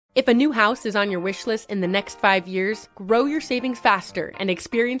If a new house is on your wish list in the next 5 years, grow your savings faster and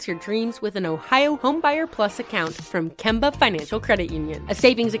experience your dreams with an Ohio Homebuyer Plus account from Kemba Financial Credit Union. A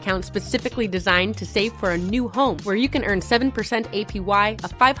savings account specifically designed to save for a new home where you can earn 7% APY,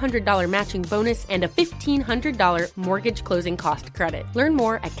 a $500 matching bonus, and a $1,500 mortgage closing cost credit. Learn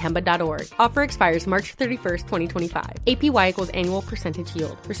more at Kemba.org. Offer expires March 31st, 2025. APY equals annual percentage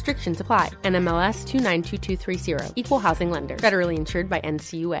yield. Restrictions apply. NMLS 292230. Equal housing lender. Federally insured by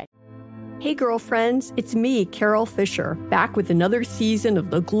NCUA. Hey girlfriends, it's me, Carol Fisher, back with another season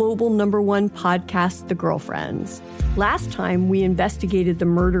of the global #1 podcast, The Girlfriends. Last time, we investigated the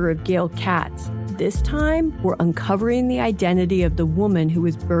murder of Gail Katz. This time, we're uncovering the identity of the woman who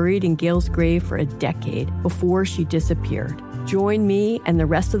was buried in Gail's grave for a decade before she disappeared. Join me and the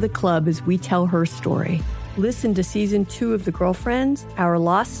rest of the club as we tell her story. Listen to Season 2 of The Girlfriends, Our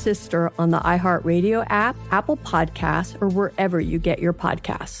Lost Sister on the iHeartRadio app, Apple Podcasts, or wherever you get your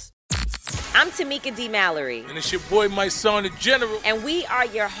podcasts. I'm Tamika D. Mallory. And it's your boy, my son, the General. And we are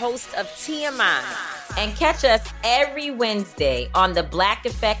your hosts of TMI. And catch us every Wednesday on the Black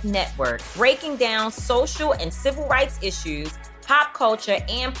Effect Network, breaking down social and civil rights issues, pop culture,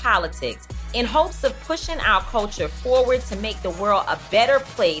 and politics in hopes of pushing our culture forward to make the world a better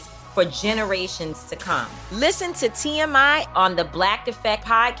place for generations to come. Listen to TMI on the Black Effect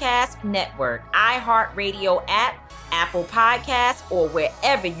Podcast Network, iHeartRadio app, Apple Podcasts, or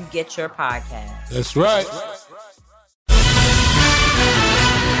wherever you get your podcasts. That's right.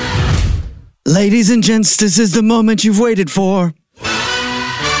 Ladies and gents, this is the moment you've waited for.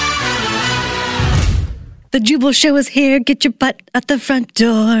 The Jubal Show is here. Get your butt at the front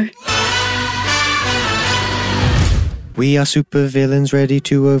door. We are supervillains ready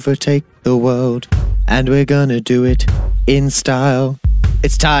to overtake the world, and we're gonna do it in style.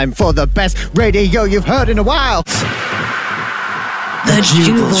 It's time for the best radio you've heard in a while. The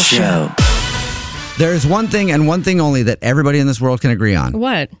Jubal Show. There is one thing and one thing only that everybody in this world can agree on.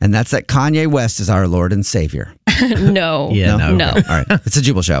 What? And that's that Kanye West is our Lord and Savior. No. Yeah, no. Okay. All right. It's a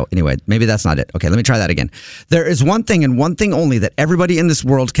Jubal Show. Anyway, maybe that's not it. Okay, let me try that again. There is one thing and one thing only that everybody in this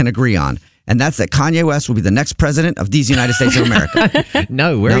world can agree on. And that's that Kanye West will be the next president of these United States of America.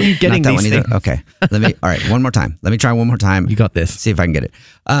 No, where are you getting these things? Okay. All right, one more time. Let me try one more time. You got this. See if I can get it.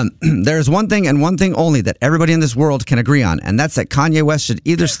 There is one thing and one thing only that everybody in this world can agree on, and that's that Kanye West should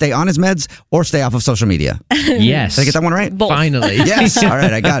either stay on his meds or stay off of social media. Yes. Did I get that one right? Both. Finally. Yes. All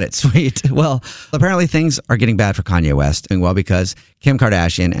right, I got it. Sweet. Well, apparently things are getting bad for Kanye West. Well, because Kim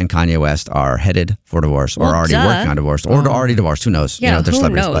Kardashian and Kanye West are headed for divorce, or already working on divorce, or already divorced. Who knows? Yeah, they're who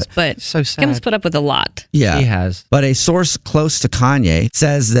celebrities, knows? But so sad. Kim's put up with a lot. Yeah, She has. But a source close to Kanye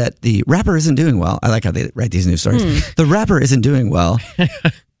says that the rapper isn't doing well. I like how they write these news stories. The rapper isn't doing well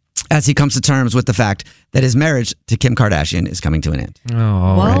as he comes to terms with the fact that his marriage to Kim Kardashian is coming to an end.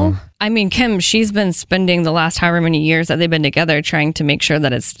 Oh. Well, I mean, Kim, she's been spending the last however many years that they've been together trying to make sure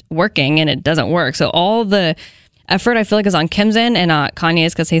that it's working, and it doesn't work. So all the effort, I feel like, is on Kim's end and not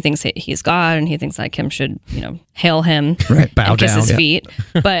Kanye's, because he thinks he's God and he thinks that Kim should, hail him, right, bow and kiss down. his feet.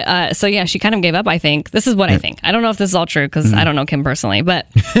 But so yeah, she kind of gave up. I think this is what I think. I don't know if this is all true because I don't know Kim personally, but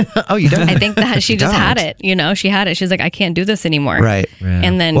Oh, you don't? I think that she just had it. She had it. She's like, I can't do this anymore. Right. Yeah.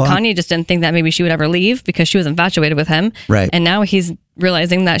 And then Kanye just didn't think that maybe she would ever leave because she was infatuated with him. Right. And now he's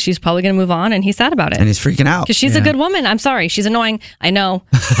realizing that she's probably going to move on, and he's sad about it. And he's freaking out. Because she's a good woman. I'm sorry. She's annoying. I know.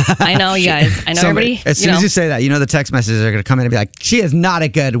 I know, you guys. I know everybody. As soon as you say that, the text messages are going to come in and be like, she is not a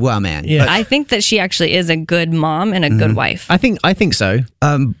good woman. Yeah. I think that she actually is a good mom and a good wife. I think so.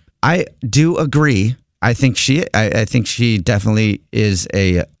 I do agree. I think she definitely is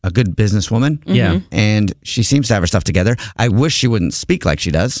a good businesswoman. Yeah. And she seems to have her stuff together. I wish she wouldn't speak like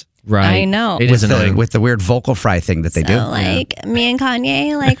she does. Right. I know. It is annoying. With the weird vocal fry thing that they do. Me and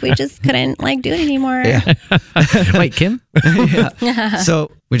Kanye, we just couldn't do it anymore. Yeah. Wait, Kim? Yeah.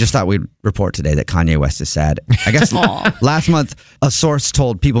 So we just thought we'd report today that Kanye West is sad. I guess last month, a source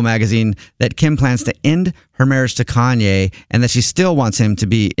told People magazine that Kim plans to end her marriage to Kanye and that she still wants him to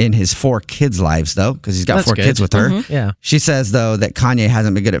be in his 4 kids' lives, though, because he's got That's 4 good. kids with her. Mm-hmm. Yeah. She says, though, that Kanye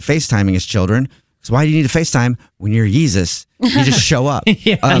hasn't been good at FaceTiming his children. So why do you need to FaceTime when you're Yeezus? You just show up.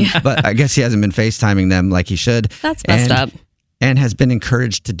 But I guess he hasn't been FaceTiming them like he should. That's messed up. And has been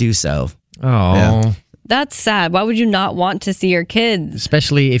encouraged to do so. Oh. Yeah. That's sad. Why would you not want to see your kids?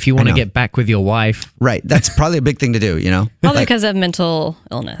 Especially if you want to get back with your wife. Right. That's probably a big thing to do, Probably because of mental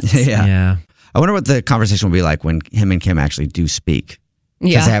illness. Yeah. I wonder what the conversation will be like when him and Kim actually do speak.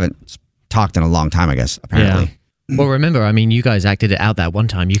 Because they haven't talked in a long time, I guess, apparently. Yeah. Well, remember, you guys acted it out that one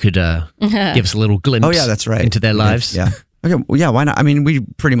time. You could give us a little glimpse that's right. into their lives. Yeah. Okay, well, yeah, why not? I mean, we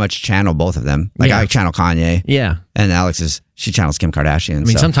pretty much channel both of them. Like, I channel Kanye. Yeah. And she channels Kim Kardashian. I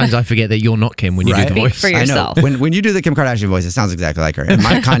mean, sometimes I forget that you're not Kim when you do the voice. Speak for yourself. I know. When you do the Kim Kardashian voice, it sounds exactly like her. And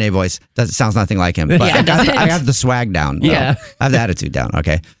my Kanye voice sounds nothing like him. But I have the swag down. Yeah. I have the attitude down,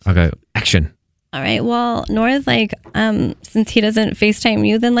 okay? I'll go, action. All right. Well, North, like, since he doesn't FaceTime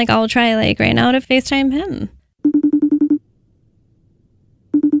you, then, like, I'll try, like, right now to FaceTime him.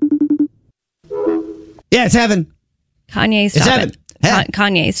 Yeah, it's Heaven. Kanye, stop It's Heaven. it.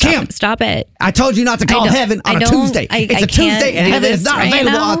 Kanye, stop, Kim. stop it. I told you not to call Heaven on a Tuesday. It's a Tuesday, and Heaven is not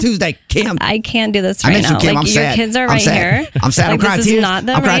available on Tuesday. Kim. I can't do this I right miss you, now. Kim. Like, I'm your sad. kids are I'm right sad. here. I'm sad. I'm Like, crying this is tears. not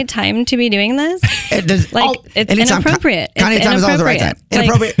the I'm crying. right time to be doing this. It's anytime. inappropriate. Kanye It's time is always the right time.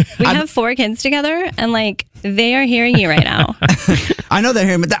 inappropriate. Inappropriate. We have 4 kids together, and, like, they are hearing you right now. I know they're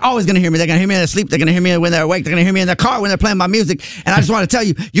hearing me. They're always going to hear me. They're going to hear me in their sleep. They're going to hear me when they're awake. They're going to hear me in their car when they're playing my music. And I just want to tell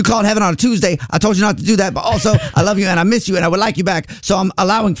you, you called Heaven on a Tuesday. I told you not to do that. But also, I love you and I miss you and I would like you back. So I'm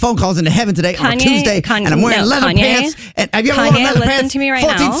allowing phone calls into Heaven today on a Tuesday. And I'm wearing leather pants. And have you ever worn leather listen pants? to me right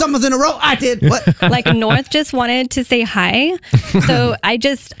 14 now. summers in a row? I did. What? Like, North just wanted to say hi. So I'm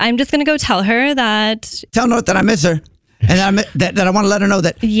just going to go tell her that. Tell North that I miss her. And that I want to let her know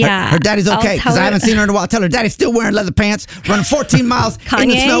that her daddy's okay, because I haven't seen her in a while. Tell her daddy's still wearing leather pants, running 14 miles in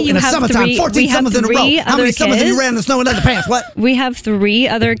the snow in the summertime. 14 summers in a row. How many summers have you ran in the snow in leather pants? What? We have 3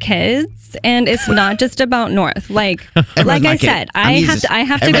 other kids, and it's not just about North. Like I said, I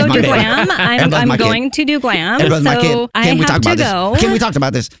have to go do glam. I'm going to do glam. So I have to go. Kim, we talked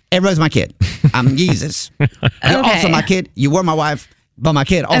about this. Everybody's my kid. I'm Jesus. You're also my kid. You were my wife, but my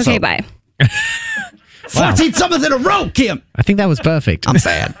kid also. Okay, bye. 14 summers in a row, Kim. I think that was perfect. I'm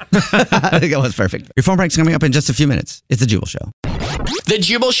sad. I think that was perfect. Your phone prank's coming up in just a few minutes. It's the Jubal Show. The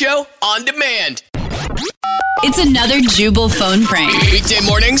Jubal Show on demand. It's another Jubal phone prank. Weekday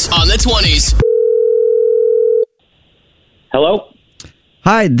mornings on the 20s. Hello?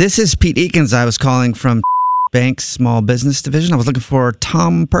 Hi, this is Pete Eakins. I was calling from Bank's Small Business Division. I was looking for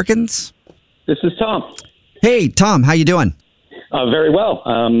Tom Perkins. This is Tom. Hey, Tom. How you doing? Very well.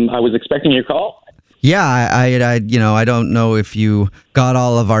 I was expecting your call. Yeah, I don't know if you got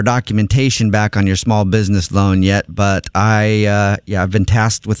all of our documentation back on your small business loan yet, but I've been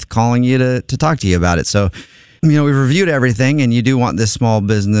tasked with calling you to talk to you about it. So, we've reviewed everything, and you do want this small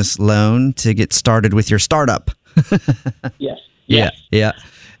business loan to get started with your startup. Yes. Yeah.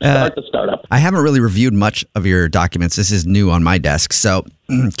 Start the startup. I haven't really reviewed much of your documents. This is new on my desk. So,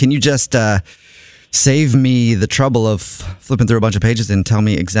 can you just save me the trouble of flipping through a bunch of pages and tell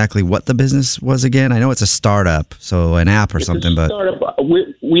me exactly what the business was again? I know it's a startup, so an app or something. But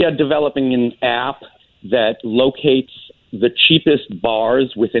we are developing an app that locates the cheapest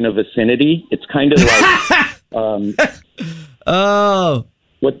bars within a vicinity. It's kind of like... oh.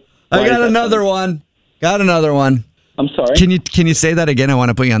 What? I got another one. I'm sorry? Can you say that again? I want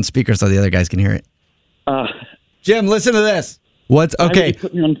to put you on speaker so the other guys can hear it. Jim, listen to this. What's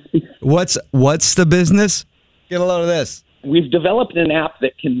the business? Get a load of this. We've developed an app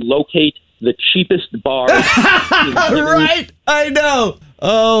that can locate the cheapest bars. Right? I know.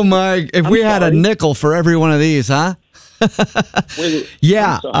 Oh my! If we had a nickel for every one of these, huh?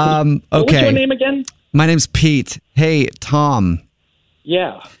 Yeah. Okay. What was your name again? My name's Pete. Hey, Tom.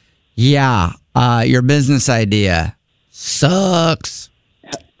 Yeah. Yeah. Your business idea sucks.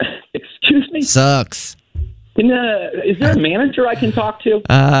 Excuse me? Sucks. Is there a manager I can talk to?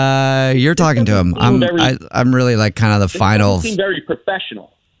 You're talking to him. I'm really like kind of the final. It seem very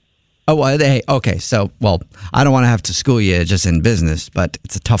professional. Oh, well, hey, okay. So, I don't want to have to school you just in business, but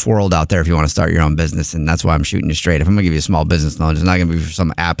it's a tough world out there if you want to start your own business, and that's why I'm shooting you straight. If I'm going to give you a small business loan, it's not going to be for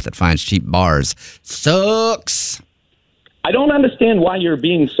some app that finds cheap bars. Sucks. I don't understand why you're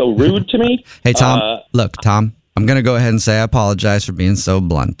being so rude to me. Hey, Tom. Look, Tom, I'm going to go ahead and say I apologize for being so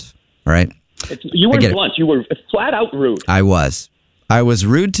blunt. All right? You weren't blunt. You were flat out rude. I was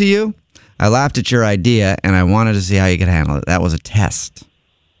rude to you. I laughed at your idea, and I wanted to see how you could handle it. That was a test.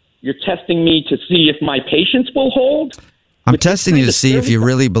 You're testing me to see if my patience will hold? I'm testing you to see if you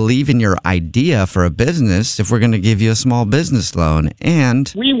really believe in your idea for a business, if we're going to give you a small business loan.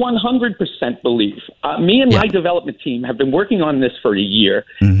 And we 100% believe. Me and my development team have been working on this for a year,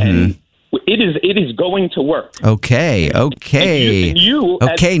 and it is going to work. Okay. No,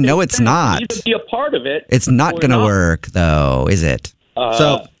 it's not. Need to be a part of it. It's not going to work, though, is it?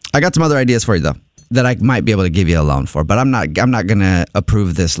 So I got some other ideas for you, though, that I might be able to give you a loan for. But I'm not going to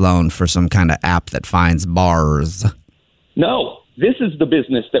approve this loan for some kind of app that finds bars. No, this is the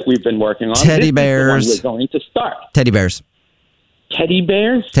business that we've been working on. Teddy bears. This is the one we're going to start. Teddy bears. Teddy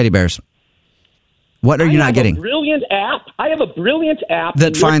bears? Teddy bears. What are you not getting? I have a brilliant app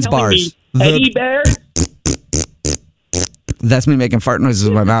that finds bars. Teddy bears? That's me making fart noises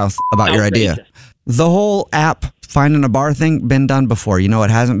with my mouth about your idea. The whole app finding a bar thing been done before. You know what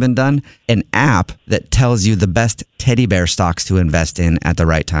hasn't been done? An app that tells you the best teddy bear stocks to invest in at the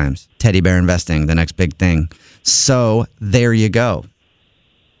right times. Teddy bear investing, the next big thing. So there you go.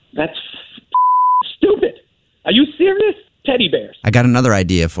 That's stupid. Are you serious? Teddy bears. I got another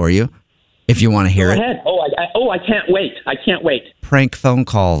idea for you if you want to hear Go it. ahead. I can't wait. I can't wait. Prank phone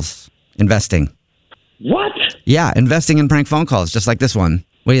calls. Investing. What? Yeah, investing in prank phone calls, just like this one.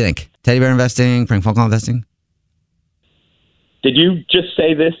 What do you think? Teddy bear investing, prank phone call investing? Did you just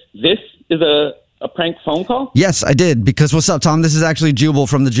say this? This is a prank phone call? Yes, I did. Because what's up, Tom? This is actually Jubal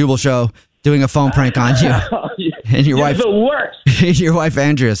from the Jubal Show doing a phone prank on you. And your You're wife, the worst. your wife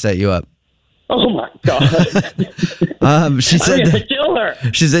Andrea set you up. Oh my God. She said I'm gonna kill her.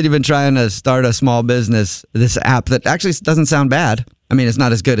 She said you've been trying to start a small business, this app that actually doesn't sound bad. I mean, it's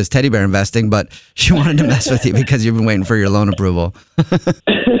not as good as teddy bear investing, but she wanted to mess with you because you've been waiting for your loan approval.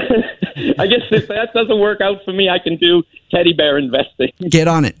 I guess if that doesn't work out for me, I can do teddy bear investing. Get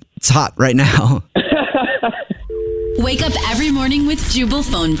on it. It's hot right now. Wake up every morning with Jubal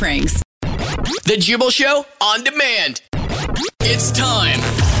phone pranks. The Jubal Show on demand. It's time.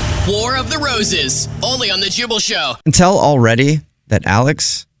 War of the Roses, only on The Jubal Show. I can tell already that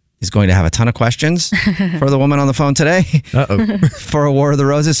Alex is going to have a ton of questions for the woman on the phone today for a War of the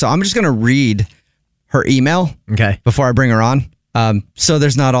Roses. So I'm just going to read her email before I bring her on. So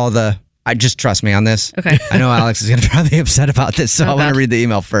there's not all the, just trust me on this. Okay. I know Alex is going to probably be upset about this, so I want to read the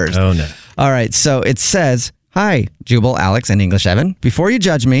email first. Oh, no. All right. So it says, "Hi, Jubal, Alex, and English Evan. Before you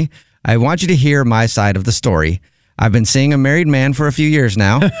judge me, I want you to hear my side of the story. I've been seeing a married man for a few years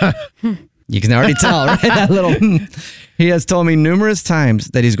now." You can already tell, right? That little. He has told me numerous times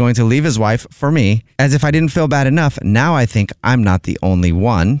that he's going to leave his wife for me. As if I didn't feel bad enough, now I think I'm not the only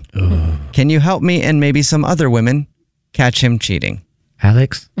one. Can you help me and maybe some other women catch him cheating?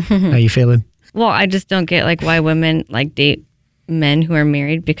 Alex, how you feeling? Well, I just don't get like why women like date men who are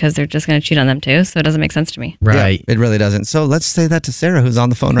married because they're just going to cheat on them too. So it doesn't make sense to me. Right. Yeah, it really doesn't. So let's say that to Sarah, who's on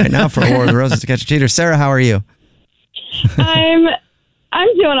the phone right now for War of the Roses to catch a cheater. Sarah, how are you? I'm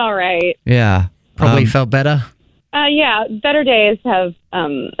doing all right. Yeah. Probably felt better. Yeah, better days have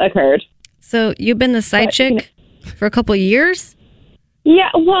occurred. So you've been the side chick for a couple of years? Yeah,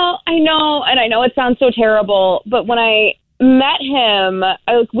 well, I know it sounds so terrible, but when I met him,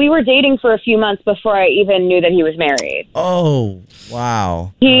 we were dating for a few months before I even knew that he was married. Oh,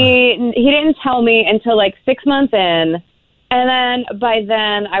 wow. He didn't tell me until like 6 months in. And then by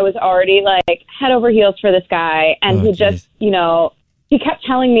then I was already like head over heels for this guy. And he just, he kept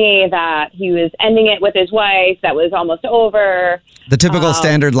telling me that he was ending it with his wife, that was almost over. The typical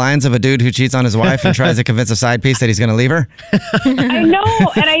standard lines of a dude who cheats on his wife and tries to convince a side piece that he's going to leave her. I know.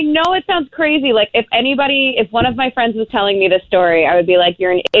 And I know it sounds crazy. Like if one of my friends was telling me this story, I would be like,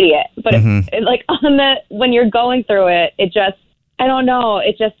 you're an idiot. But when you're going through it, it just, I don't know.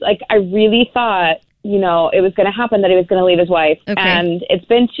 It just like, I really thought, it was going to happen that he was going to leave his wife. Okay. And it's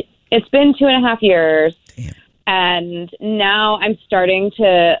been 2.5 years. Damn. And now I'm starting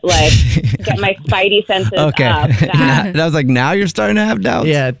to like get my spidey senses up. And I was like, now you're starting to have doubts?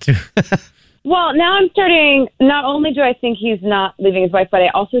 Yeah. Well, now I'm starting, not only do I think he's not leaving his wife, but I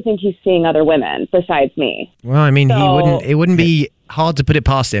also think he's seeing other women besides me. Well, I mean, it wouldn't be hard to put it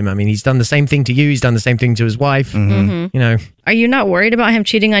past him. I mean, he's done the same thing to you. He's done the same thing to his wife. Mm-hmm. Are you not worried about him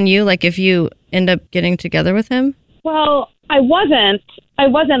cheating on you? Like if you end up getting together with him? Well, I wasn't.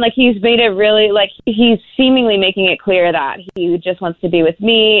 Like he's made it really, like he's seemingly making it clear that he just wants to be with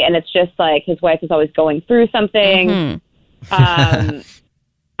me. And it's just like his wife is always going through something. Mm-hmm.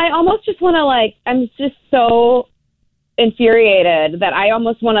 I almost just want to I'm just so infuriated that I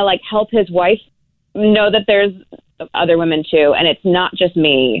almost want to help his wife know that there's other women too. And it's not just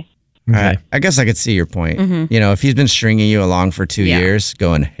me. Okay. I guess I could see your point. Mm-hmm. If he's been stringing you along for 2 years,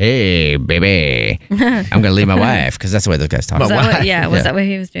 going, "Hey, baby, I'm going to leave my wife," because that's the way those guys talk. Was that what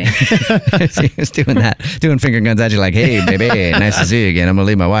he was doing? He was doing that, doing finger guns at you like, "Hey, baby, nice to see you again. I'm going to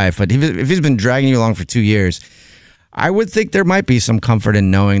leave my wife." But if he's been dragging you along for 2 years, I would think there might be some comfort in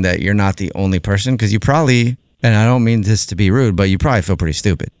knowing that you're not the only person, because you probably, and I don't mean this to be rude, but you probably feel pretty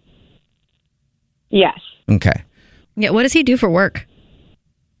stupid. Yes. Okay. Yeah. What does he do for work?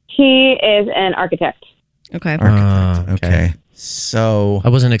 He is an architect. Okay. Okay. So I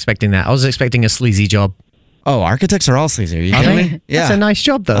wasn't expecting that. I was expecting a sleazy job. Oh, architects are all sleazy. Are you kidding me? Yeah. That's a nice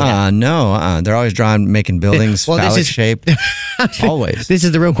job, though. No. They're always making buildings phallic shaped. Always. This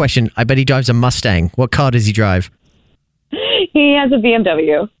is the real question. I bet he drives a Mustang. What car does he drive? He has a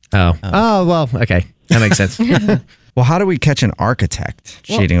BMW. Oh, well, okay. That makes sense. Well, how do we catch an architect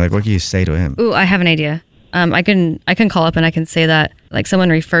cheating? What can you say to him? Ooh, I have an idea. I can call up and I can say that like someone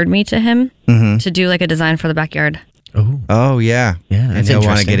referred me to him to do like a design for the backyard. Oh, yeah. Yeah, and he'll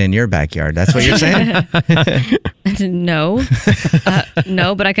want to get in your backyard. That's what you're saying? No.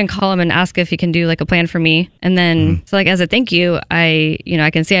 No, but I can call him and ask if he can do like a plan for me. And then, so like as a thank you, I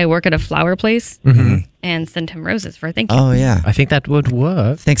can say I work at a flower place and send him roses for a thank you. Oh, yeah. I think that would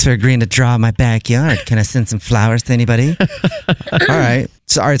work. Thanks for agreeing to draw my backyard. Can I send some flowers to anybody? All right.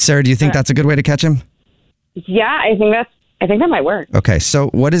 So, all right, Sarah, do you think that's a good way to catch him? Yeah, I think that might work. Okay. So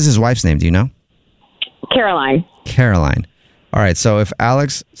what is his wife's name? Do you know? Caroline. Caroline. All right. So if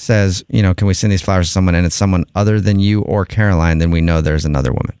Alex says, can we send these flowers to someone and it's someone other than you or Caroline, then we know there's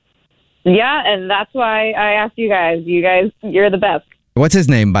another woman. Yeah, and that's why I asked you guys. You're the best. What's his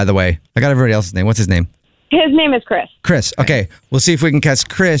name, by the way? I got everybody else's name. What's his name? His name is Chris. Chris. Okay. We'll see if we can catch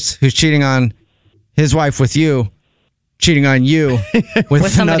Chris, who's cheating on his wife with you, cheating on you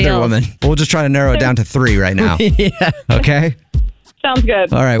with another woman. We'll just try to narrow it down to 3 right now. Yeah. Okay? Sounds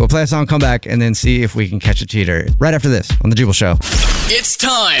good. All right. We'll play a song, come back, and then see if we can catch a cheater right after this on The Jubal Show. It's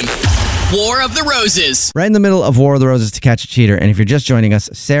time. War of the Roses. Right in the middle of War of the Roses to catch a cheater. And if you're just joining us,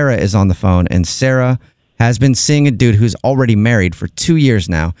 Sarah is on the phone. And Sarah has been seeing a dude who's already married for 2 years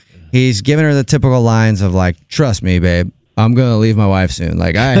now. He's given her the typical lines of like, trust me, babe, I'm going to leave my wife soon.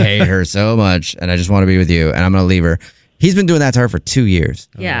 Like, I hate her so much and I just want to be with you and I'm going to leave her. He's been doing that to her for 2 years.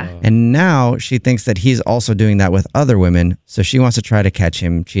 Yeah. And now she thinks that he's also doing that with other women. So she wants to try to catch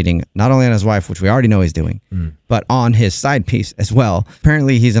him cheating, not only on his wife, which we already know he's doing, but on his side piece as well.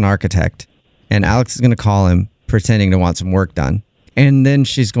 Apparently he's an architect and Alex is going to call him pretending to want some work done. And then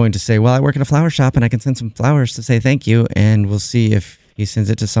she's going to say, well, I work at a flower shop and I can send some flowers to say thank you. And we'll see if he sends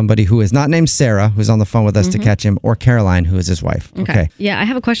it to somebody who is not named Sarah, who's on the phone with us to catch him, or Caroline, who is his wife. Okay. Yeah, I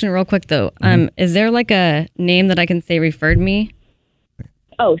have a question real quick, though. Is there like a name that I can say referred me?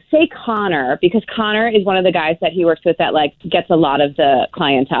 Oh, say Connor, because Connor is one of the guys that he works with that like gets a lot of the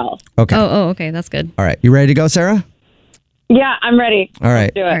clientele. Okay. Oh, okay. That's good. All right. You ready to go, Sarah? Yeah, I'm ready. All right.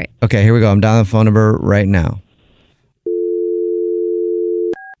 Let's do it. All right. Okay, here we go. I'm dialing the phone number right now.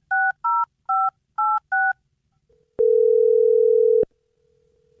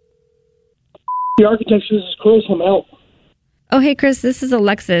 The architecture, this is Chris. I'm out. Oh, hey, Chris, this is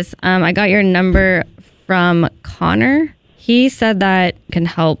Alexis. I got your number from Connor. He said that can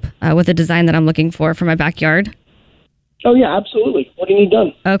help with the design that I'm looking for my backyard. Oh, yeah, absolutely. What do you need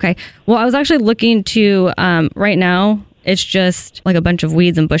done? Okay. Well, I was actually looking to, right now, it's just like a bunch of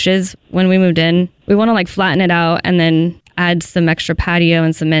weeds and bushes. When we moved in, we want to like flatten it out and then add some extra patio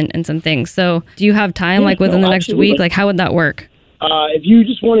and cement and some things. So do you have time like within the next week? Like how would that work? If you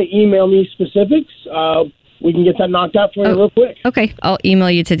just want to email me specifics, we can get that knocked out for you real quick. Okay, I'll email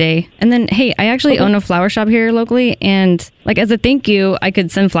you today. And then, hey, I actually own a flower shop here locally, and like as a thank you, I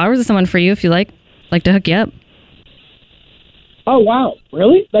could send flowers to someone for you if you like to hook you up. Oh wow,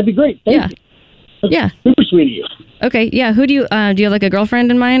 really? That'd be great. Thank you. That's super sweet of you. Okay, yeah. Who do you have like a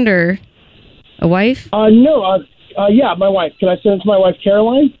girlfriend in mind or a wife? No. Yeah, my wife. Can I send it to my wife,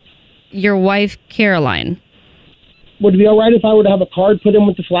 Caroline? Your wife, Caroline. Would it be all right if I were to have a card put in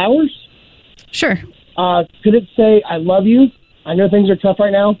with the flowers? Sure. Could it say, I love you? I know things are tough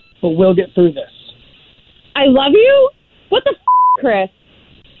right now, but we'll get through this. I love you? What the Chris?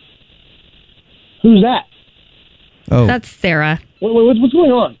 Who's that? Oh. That's Sarah. What's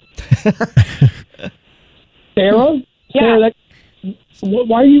going on? Sarah? Yeah. Sarah,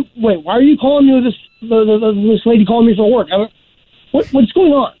 why are you calling me with this lady calling me for work? What's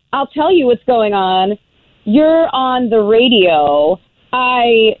going on? I'll tell you what's going on. You're on the radio.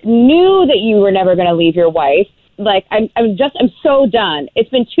 I knew that you were never going to leave your wife. Like, I'm so done. It's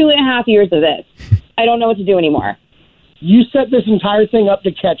been 2.5 years of this. I don't know what to do anymore. You set this entire thing up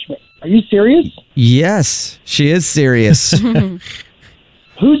to catch me. Are you serious? Yes, she is serious.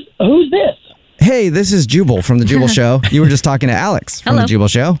 Who's this? Hey, this is Jubal from The Jubal Show. You were just talking to Alex from The Jubal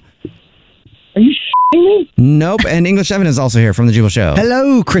Show. Are you shitting me? Nope. And English Evan is also here from The Jubal Show.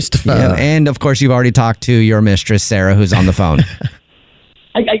 Hello, Christopher. Yeah, and of course, you've already talked to your mistress, Sarah, who's on the phone.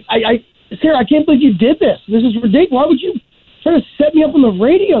 Sarah, I can't believe you did this. This is ridiculous. Why would you try to set me up on the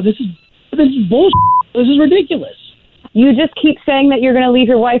radio? This is bullshit. This is ridiculous. You just keep saying that you're going to leave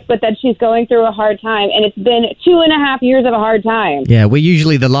your wife, but that she's going through a hard time, and it's been 2.5 years of a hard time. Yeah, we're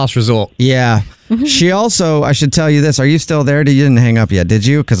usually the last resort. Yeah. She also, I should tell you this, are you still there? You didn't hang up yet, did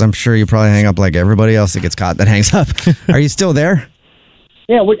you? Because I'm sure you probably hang up like everybody else that gets caught that hangs up. Are you still there?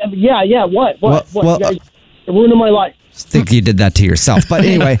 Yeah, What? Well, you guys are ruining my life. I think you did that to yourself. But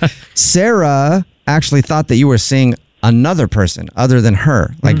anyway, Sarah actually thought that you were seeing another person other than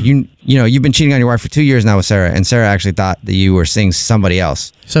her. Like you know, you've been cheating on your wife for 2 years now with Sarah, and Sarah actually thought that you were seeing somebody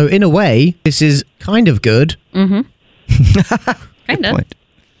else. So in a way, this is kind of good. Mm-hmm. Kind of.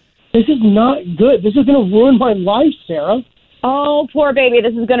 This is not good. This is going to ruin my life, Sarah. Oh, poor baby.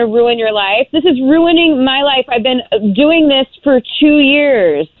 This is going to ruin your life. This is ruining my life. I've been doing this for 2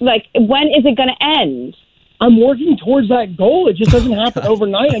 years. Like, when is it going to end? I'm working towards that goal. It just doesn't happen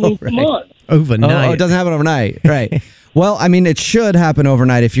overnight. I mean, come on. Overnight. Oh, it doesn't happen overnight. Right. Well, I mean, it should happen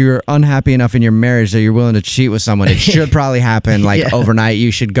overnight. If you're unhappy enough in your marriage that you're willing to cheat with someone, it should probably happen like overnight.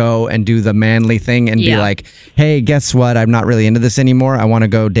 You should go and do the manly thing and be like, hey, guess what? I'm not really into this anymore. I want to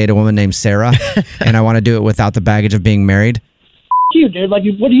go date a woman named Sarah, and I want to do it without the baggage of being married. You, dude. Like,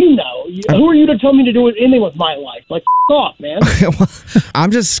 what do you know? Who are you to tell me to do anything with my life? Like, off, man. Well,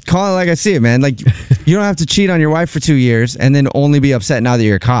 I'm just calling it like I see it, man. Like, you don't have to cheat on your wife for 2 years and then only be upset now that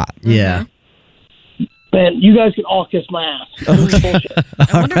you're caught. Yeah. Man, you guys can all kiss my ass.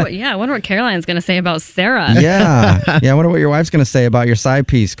 I wonder what Caroline's going to say about Sarah. Yeah. I wonder what your wife's going to say about your side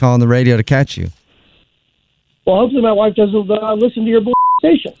piece calling the radio to catch you. Well, hopefully my wife doesn't listen to your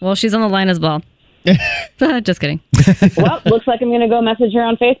station. Well, she's on the line as well. Just kidding. Well, looks like I'm going to go message her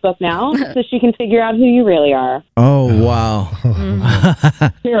on Facebook now so she can figure out who you really are. Oh, wow.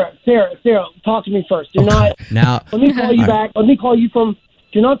 Sarah, talk to me first. Do not. Now, let me call you back. Let me call you from.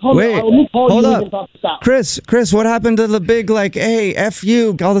 Do not call me. Let me call hold you up. and talk this out. Chris, what happened to the big, like, hey, F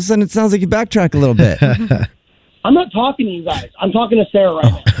you? All of a sudden, it sounds like you backtrack a little bit. I'm not talking to you guys. I'm talking to Sarah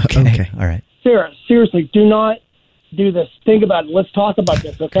right now. Okay. All right. Sarah, seriously, do not do this. Think about it. Let's talk about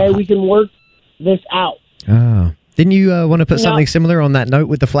this, okay? We can work this out. Oh. Didn't you want to put something similar on that note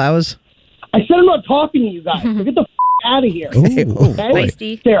with the flowers? I said I'm not talking to you guys. So get the out of here. Ooh,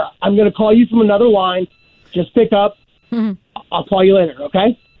 okay? Sarah, I'm going to call you from another line. Just pick up. I'll call you later,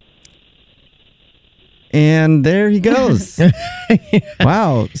 okay? And there he goes.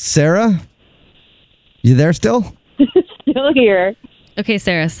 Wow. Sarah, you there still? Still here. Okay,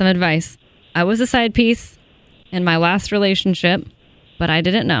 Sarah, some advice. I was a side piece in my last relationship, but I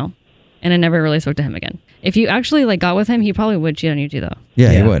didn't know. And I never really spoke to him again. If you actually got with him, he probably would cheat on you too, though.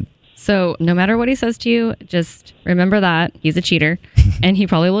 Yeah, he would. So no matter what he says to you, just remember that he's a cheater and he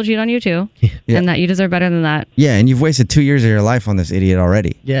probably will cheat on you too. And that you deserve better than that. Yeah, and you've wasted 2 years of your life on this idiot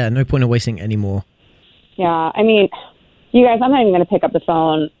already. Yeah, no point in wasting any more. Yeah, I mean, you guys, I'm not even going to pick up the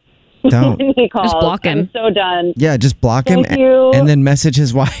phone. Don't. When he calls. Just block him. I'm so done. Yeah, just block him Thank you. and then message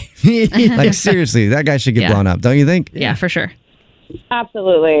his wife. Like, seriously, that guy should get blown up, don't you think? Yeah, for sure.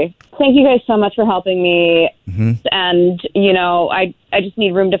 Absolutely. Thank you guys so much for helping me. And, I just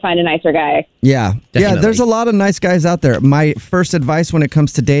need room to find a nicer guy. Yeah. Definitely. Yeah, there's a lot of nice guys out there. My first advice when it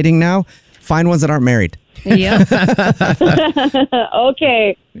comes to dating now, find ones that aren't married. Yeah.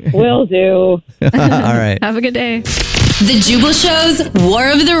 Okay, will do. All right. Have a good day. The Jubal Show's War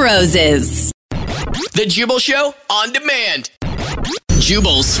of the Roses. The Jubal Show on demand.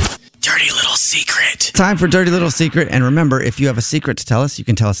 Jubal's dirty little secret. Time for Dirty Little Secret. And remember, if you have a secret to tell us, you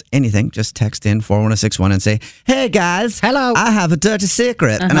can tell us anything. Just text in 41061 and say, hey guys, hello, I have a dirty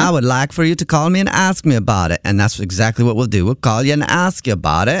secret and I would like for you to call me and ask me about it. And that's exactly what we'll do. We'll call you and ask you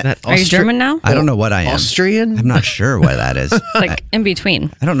about it. Are you German now? I don't know what I am. Austrian? I'm not sure what that is. It's like in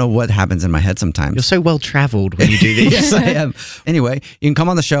between. I don't know what happens in my head sometimes. You're so well traveled when you do this. Yes, I am. Anyway, you can come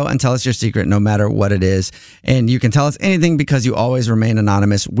on the show and tell us your secret no matter what it is. And you can tell us anything because you always remain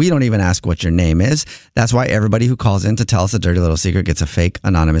anonymous. We don't even ask what your name is. That's why everybody who calls in to tell us a dirty little secret gets a fake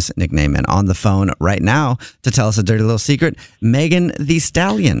anonymous nickname. And on the phone right now to tell us a dirty little secret, Megan the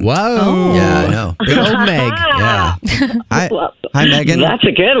Stallion. Whoa. Oh. Yeah, I know. Big old Meg. Yeah. Hi, Megan. That's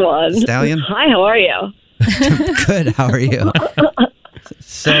a good one. Stallion. Hi, how are you? Good. How are you?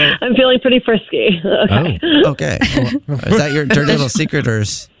 So I'm feeling pretty frisky. Okay. Oh, okay. Is that your dirty little secret, or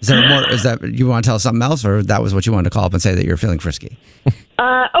is there more? Is that you want to tell us something else, or that was what you wanted to call up and say that you're feeling frisky?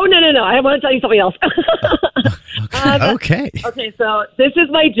 No. I want to tell you something else. Okay. Okay, so this is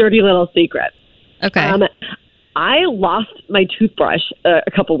my dirty little secret. Okay. I lost my toothbrush a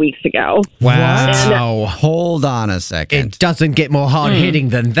couple weeks ago. Wow. Hold on a second. It doesn't get more hard-hitting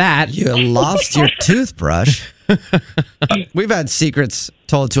than that. You lost your toothbrush? We've had secrets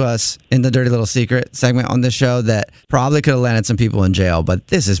told to us in the Dirty Little Secret segment on this show that probably could have landed some people in jail, but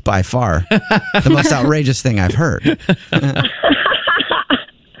this is by far the most outrageous thing I've heard.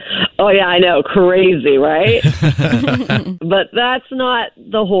 Oh, yeah, I know. Crazy, right? But that's not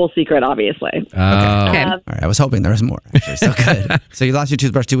the whole secret, obviously. Okay. All right. I was hoping there was more, actually. So good. So you lost your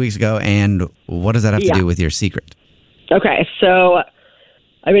toothbrush 2 weeks ago, and what does that have to do with your secret? Okay, so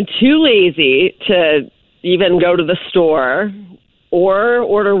I've been too lazy to even go to the store or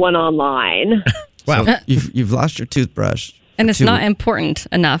order one online. Wow. So you've lost your toothbrush. And it's not important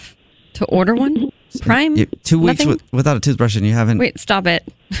enough to order one? Prime? 2 weeks Nothing? without a toothbrush and you haven't... Wait, stop it.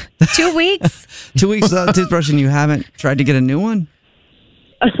 2 weeks? 2 weeks without a toothbrush and you haven't tried to get a new one?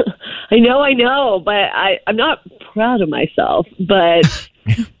 I know, but I'm not proud of myself. But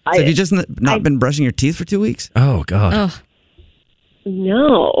So have you just not been brushing your teeth for 2 weeks? Oh, God. Oh.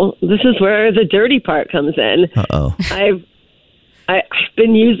 No, this is where the dirty part comes in. Uh-oh. I've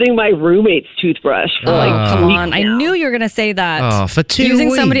been using my roommate's toothbrush for Come on. I knew you were going to say that. Oh, for 2 Using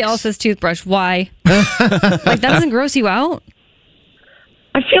weeks. somebody else's toothbrush. Why? That doesn't gross you out?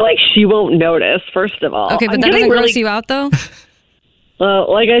 I feel like she won't notice, first of all. Okay, but I'm that getting doesn't gross you out, though?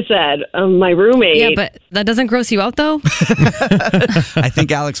 Like I said, my roommate... Yeah, but that doesn't gross you out, though? I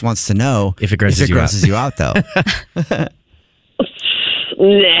think Alex wants to know if it grosses you out, though.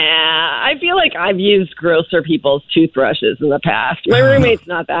 Nah, I feel like I've used grosser people's toothbrushes in the past. My roommate's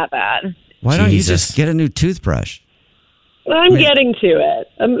not that bad. Why don't you just get a new toothbrush? I'm getting to it.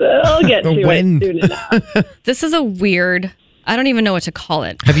 I'll get to it soon enough. This is a weird... I don't even know what to call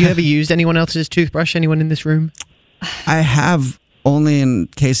it. Have you ever used anyone else's toothbrush? Anyone in this room? I have only in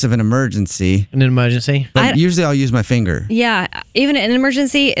case of an emergency. An emergency? But usually I'll use my finger. Yeah, even in an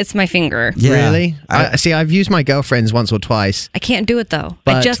emergency, it's my finger. Yeah. Really? See, I've used my girlfriend's once or twice. I can't do it, though.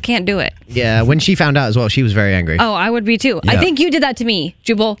 I But- just can't do it. Yeah, when she found out as well, she was very angry. Oh, I would be, too. Yeah. I think you did that to me,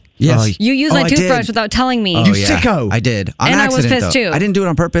 Jubal. Yes. You used my I toothbrush did. without telling me. Oh, You yeah. sicko. I did. On And I was accident, pissed, though. too. I didn't do it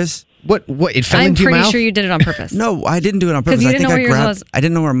on purpose. What? It fell I'm into your pretty mouth? sure you did it on purpose. No, I didn't do it on 'Cause purpose. you I didn't think know I where yours grabbed. was. I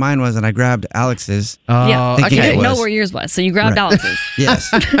didn't know where mine was, and I grabbed Alex's. Oh, Yeah. thinking You it didn't know was. where yours was, so you grabbed Right. Alex's.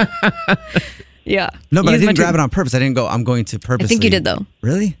 Yes. Yeah. No, but I Use my didn't grab tooth- it on purpose. I didn't go, I'm going to purposely. I think you did, though.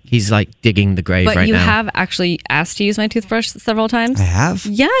 Really? He's like digging the grave But right you now. have actually asked to use my toothbrush several times? I have?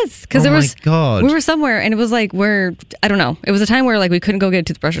 Yes, because Oh there my was God. we were somewhere and it was like I don't know. It was a time where like we couldn't go get a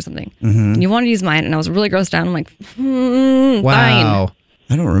toothbrush or something. Mhm. And you wanted to use mine, and I was really grossed out. I'm like, Wow. fine.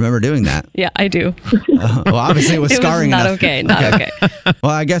 I don't remember doing that. Yeah, I do. Well, obviously it was scarring not enough. okay. Not okay.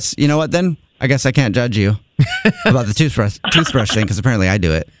 Well, I guess, you know what then? I guess I can't judge you about the toothbrush thing because apparently I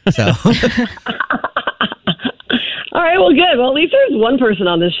do it. So All right, well, good. Well, at least there's one person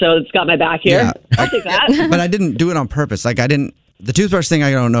on this show that's got my back here. Yeah. I'll take that. But I didn't do it on purpose. Like the toothbrush thing,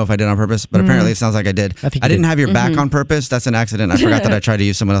 I don't know if I did on purpose, but apparently it sounds like I did. I think I you didn't did. have your back on purpose. That's an accident. I forgot that I tried to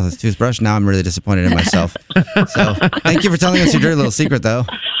use someone else's toothbrush. Now I'm really disappointed in myself. So thank you for telling us your dirty little secret, though.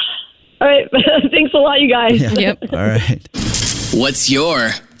 All right, thanks a lot, you guys. Yeah. Yep. All right. What's your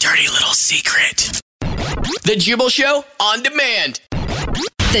dirty little secret? The Jubal Show on demand.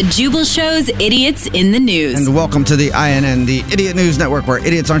 The Jubal Show's Idiots in the News. And welcome to the INN, the Idiot News Network, where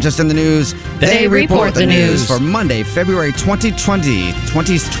idiots aren't just in the news, They report the news. For Monday, February 22nd.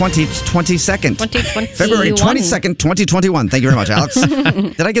 February 22nd, 2021. Thank you very much, Alex.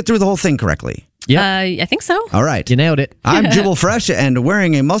 Did I get through the whole thing correctly? I think so. All right. You nailed it. I'm Jubal Fresh, and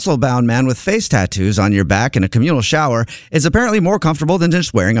wearing a muscle-bound man with face tattoos on your back in a communal shower is apparently more comfortable than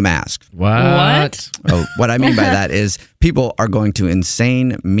just wearing a mask. What? Oh, what I mean by that is people are going to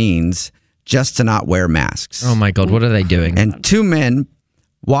insane means just to not wear masks. Oh my God, what are they doing? And two men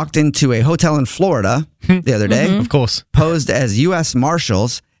walked into a hotel in Florida the other day, Of course. posed as U.S.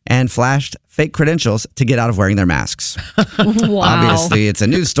 Marshals, and flashed fake credentials to get out of wearing their masks. Wow. Obviously, it's a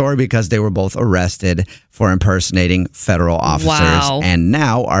news story because they were both arrested for impersonating federal officers Wow. and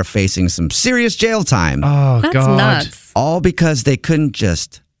now are facing some serious jail time. Oh That's God. nuts. All because they couldn't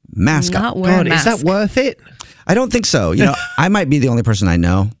just mask up. Not wear a God, is mask. that worth it? I don't think so. You know, I might be the only person I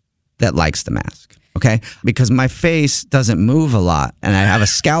know that likes the mask. Okay, because my face doesn't move a lot, and I have a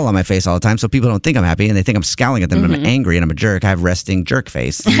scowl on my face all the time, so people don't think I'm happy, and they think I'm scowling at them. And I'm angry, and I'm a jerk. I have resting jerk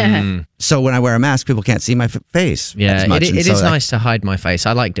face. So when I wear a mask, people can't see my face. Yeah, as much, it and is so nice to hide my face.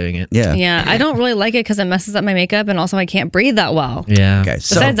 I like doing it. Yeah. Yeah, I don't really like it because it messes up my makeup, and also I can't breathe that well. Yeah. Okay.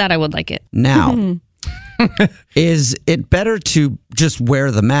 So Besides that, I would like it. now, is it better to just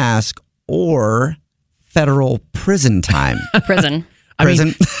wear the mask or federal prison time? Prison. I mean,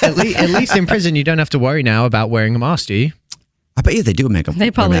 Prison. at least in prison, you don't have to worry now about wearing a mask, do you? I bet you they do make them. They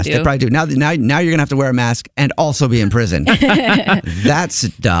probably mask. do. They probably do. Now you're gonna have to wear a mask and also be in prison. That's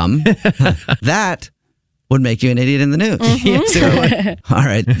dumb. That would make you an idiot in the news. Yes, it would. All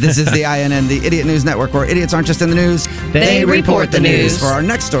right. This is the INN, the Idiot News Network, where idiots aren't just in the news, They report the news. For our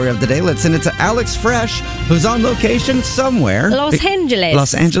next story of the day, let's send it to Alex Fresh, who's on location somewhere. Los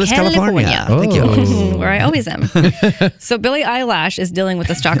Angeles, California. Oh. Thank you. Where I always am. So Billie Eilish is dealing with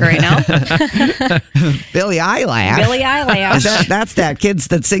a stalker right now. Billie Eilish. Billie Eilish. That's that kid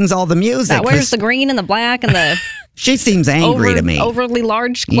that sings all the music. That wears the green and the black and the She seems angry to me. Overly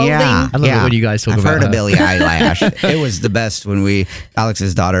large clothing. I love it when you guys talk I've about heard her. of Billie Eilish. It was the best when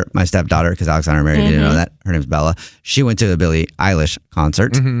Alex's daughter, my stepdaughter, because Alex and I are married, you didn't know that. Her name's Bella. She went to a Billie Eilish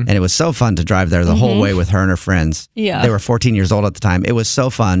concert, and it was so fun to drive there the whole way with her and her friends. Yeah. They were 14 years old at the time. It was so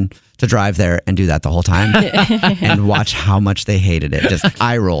fun to drive there and do that the whole time and watch how much they hated it. Just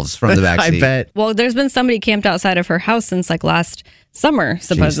eye rolls from the backseat. I bet. Well, there's been somebody camped outside of her house since like last summer,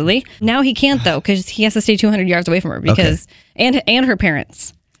 supposedly. Now he can't though, because he has to stay 200 yards away from her because and her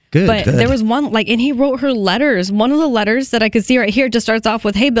parents. Good. But there was one and he wrote her letters. One of the letters that I could see right here just starts off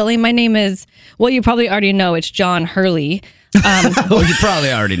with, "Hey Billy, my name is," well, you probably already know it's John Hurley. Well, you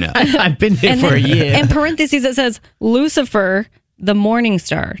probably already know. I've been here for a year. In parentheses, it says Lucifer, the Morning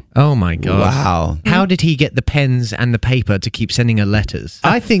Star. Oh my God. Wow. How did he get the pens and the paper to keep sending her letters?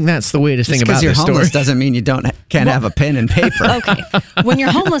 I think that's the weirdest thing about Because you're this story. homeless doesn't mean you can't have a pen and paper. Okay. When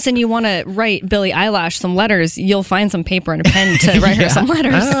you're homeless and you want to write Billie Eilish some letters, you'll find some paper and a pen to write her some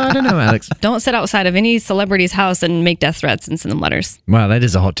letters. I don't know, Alex. Don't sit outside of any celebrity's house and make death threats and send them letters. Wow, that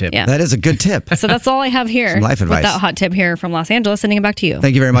is a hot tip. Yeah. That is a good tip. So that's all I have here. Some life advice. With that hot tip here from Los Angeles, sending it back to you.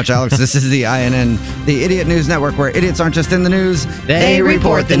 Thank you very much, Alex. This is the INN, the Idiot News Network, where idiots aren't just in the news, they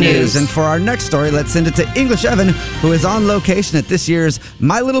report the news. And for our next story, let's send it to English Evan, who is on location at this year's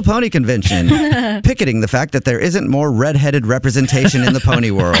My Little Pony convention, picketing the fact that there isn't more redheaded representation in the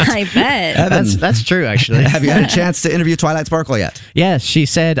pony world. I bet. Evan, That's true, actually. have you had a chance to interview Twilight Sparkle yet? Yes, she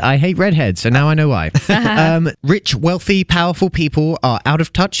said, "I hate redheads," so now I know why. Rich, wealthy, powerful people are out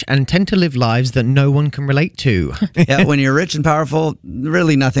of touch and tend to live lives that no one can relate to. Yeah, when you're rich and powerful,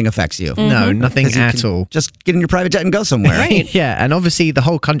 really nothing affects you. No, nothing 'Cause you at can all. Just get in your private jet and go somewhere. Yeah, and obviously the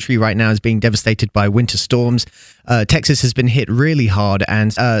whole country right now is being devastated by winter storms. Texas has been hit really hard,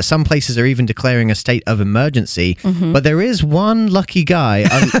 and some places are even declaring a state of emergency. But there is one lucky guy,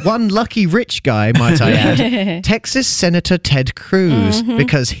 one lucky rich guy, might I add, Texas Senator Ted Cruz,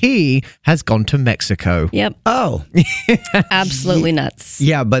 because he has gone to Mexico. Yep. Oh. Absolutely nuts.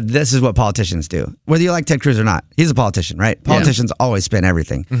 Yeah, but this is what politicians do. Whether you like Ted Cruz or not, he's a politician, right? Politicians always spin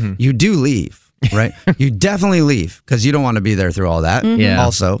everything. You do leave, right? You definitely leave because you don't want to be there through all that. Yeah.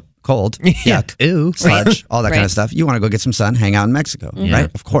 Also, cold, yuck, Ew. sludge, all that kind Right. of stuff. You want to go get some sun, hang out in Mexico, right?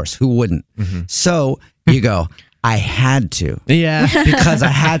 Of course, who wouldn't? So you go, I had to. Yeah. Because I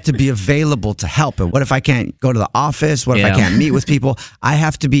had to be available to help. And what if I can't go to the office? What if I Yeah. can't meet with people? I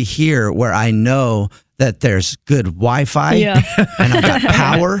have to be here where I know that there's good Wi-Fi Yeah. and I've got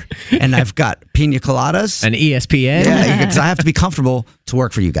power and I've got pina coladas. And ESPN. Yeah, because I have to be comfortable to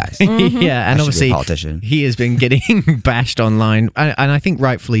work for you guys. Yeah, and I should be a obviously politician. he has been getting bashed online, and I think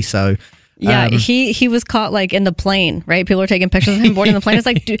rightfully so. Yeah, he was caught like in the plane, right? People are taking pictures of him boarding the plane. It's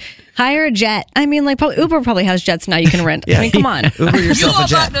like, dude, hire a jet. I mean, like Uber probably has jets now you can rent. I mean, come on. Uber yourself a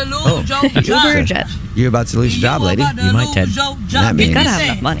jet. Uber a jet. You're about to lose your job, lady. You might, Ted. That means He's got to have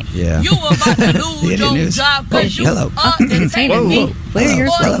enough money. Yeah. You about to lose The your news. job because you Hello. are entertaining me. Clear your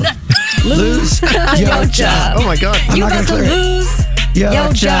throat. Lose your job. Oh my God. You about to lose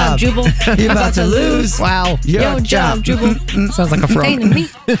your job, Jubal. You're about to lose. Wow. Your job, Jubal. Sounds like a frog. Entertaining me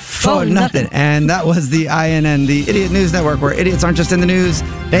For nothing. And that was the INN, the Idiot News Network, where idiots aren't just in the news,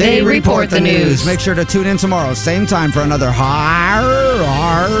 they report the news. Make sure to tune in tomorrow, same time, for another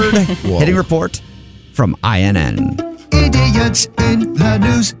hard hitting report from INN. Idiots in the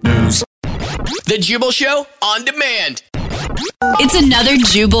news. The Jubal Show on demand. It's another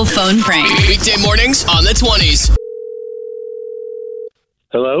Jubal phone prank. Weekday mornings on the 20s.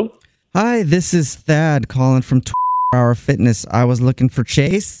 Hello? Hi, this is Thad calling from 24 Hour Fitness. I was looking for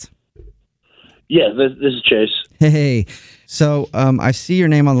Chase. Yeah, this is Chase. Hey, so I see your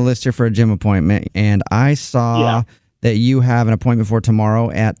name on the list here for a gym appointment, and I saw that you have an appointment for tomorrow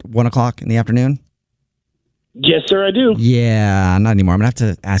at 1 o'clock in the afternoon. Yes, sir, I do. Yeah, not anymore. I'm going to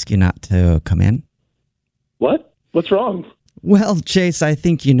have to ask you not to come in. What? What's wrong? Well, Chase, I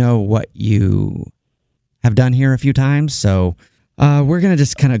think you know what you have done here a few times, so we're going to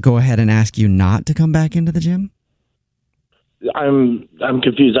just kind of go ahead and ask you not to come back into the gym. I'm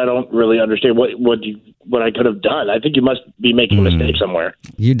confused. I don't really understand what I could have done. I think you must be making a mistake somewhere.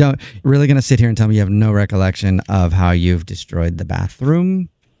 You don't really going to sit here and tell me you have no recollection of how you've destroyed the bathroom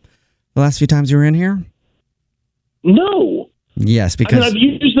the last few times you were in here? No. Yes, because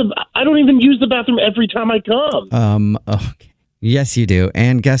I don't even use the bathroom every time I come. Okay. Yes, you do.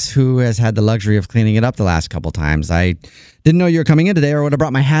 And guess who has had the luxury of cleaning it up the last couple times? I didn't know you were coming in today, or would have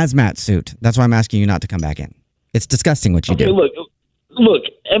brought my hazmat suit. That's why I'm asking you not to come back in. It's disgusting what you do. Look, look,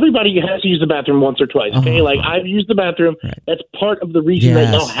 everybody has to use the bathroom once or twice, okay? Like, I've used the bathroom. Right. That's part of the reason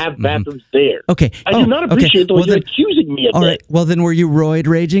that y'all have bathrooms there. Okay. I do not appreciate the way you're accusing me of all that. right. Well, then were you roid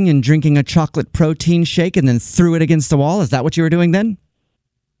raging and drinking a chocolate protein shake and then threw it against the wall? Is that what you were doing then?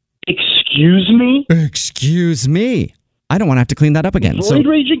 Excuse me? Excuse me. I don't want to have to clean that up again. Roid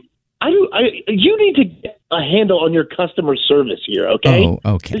raging? You need to get a handle on your customer service here, okay? Oh,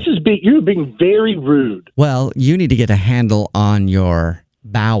 okay. You're being very rude. Well, you need to get a handle on your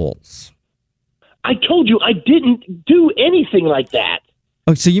bowels. I told you I didn't do anything like that.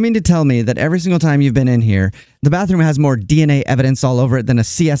 Oh, so you mean to tell me that every single time you've been in here, the bathroom has more DNA evidence all over it than a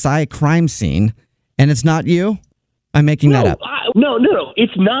CSI crime scene, and it's not you? I'm making that up. No.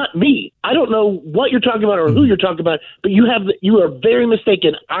 It's not me. I don't know what you're talking about or who you're talking about, but you are very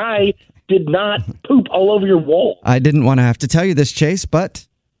mistaken. I did not poop all over your wall. I didn't want to have to tell you this, Chase, but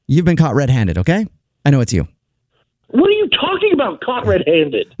you've been caught red-handed, okay? I know it's you. What are you talking about, caught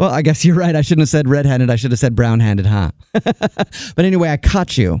red-handed? Well, I guess you're right. I shouldn't have said red-handed. I should have said brown-handed, huh? But anyway, I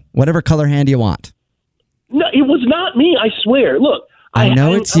caught you. Whatever color hand you want. No, it was not me, I swear. Look. I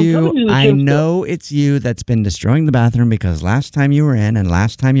know it's you. I know it's you that's been destroying the bathroom because last time you were in and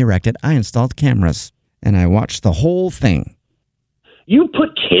last time you wrecked it, I installed cameras and I watched the whole thing. You put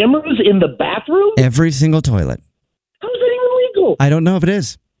cameras in the bathroom? Every single toilet. How is that even legal? I don't know if it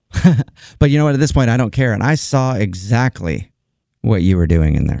is. But you know what? At this point, I don't care. And I saw exactly what you were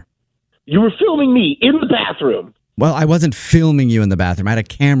doing in there. You were filming me in the bathroom. Well, I wasn't filming you in the bathroom. I had a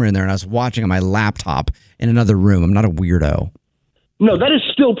camera in there and I was watching on my laptop in another room. I'm not a weirdo. No, that is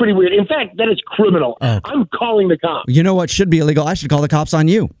still pretty weird. In fact, that is criminal. Oh. I'm calling the cops. You know what should be illegal? I should call the cops on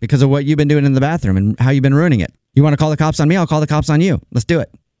you because of what you've been doing in the bathroom and how you've been ruining it. You want to call the cops on me? I'll call the cops on you. Let's do it.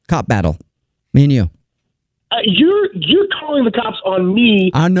 Cop battle. Me and you. You're calling the cops on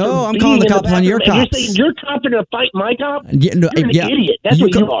me. I know. I'm calling the cops on your cops. You're saying your cops are going to fight my cop? Yeah, no, you're an idiot. That's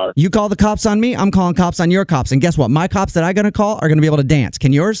what you are. You call the cops on me. I'm calling cops on your cops. And guess what? My cops that I'm going to call are going to be able to dance.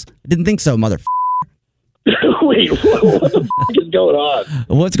 Can yours? I didn't think so, motherfucker. Wait, what the f*** is going on?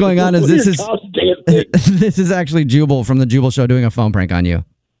 What's going on is this is actually Jubal from the Jubal Show doing a phone prank on you.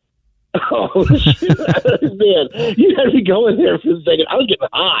 Oh, shit. Man, you had me going there for a second. I was getting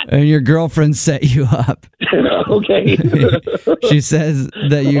hot. And your girlfriend set you up. Okay. She says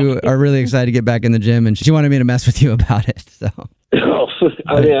that you are really excited to get back in the gym, and she wanted me to mess with you about it. So. Oh,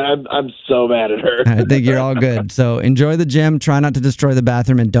 I mean, I'm so mad at her. I think you're all good. So enjoy the gym. Try not to destroy the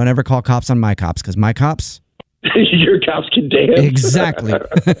bathroom, and don't ever call cops on my cops, because my cops... Your cops can dance. Exactly.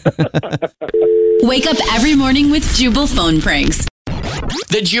 Wake up every morning with Jubal phone pranks.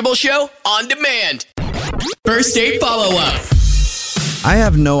 The Jubal Show on demand. First date follow-up. I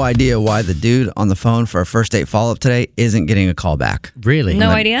have no idea why the dude on the phone for a first date follow-up today isn't getting a call back. Really? No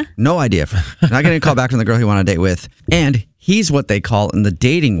idea? No idea. Not getting a call back from the girl he wanted to date with. And he's what they call in the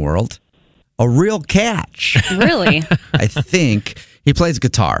dating world a real catch. Really? I think he plays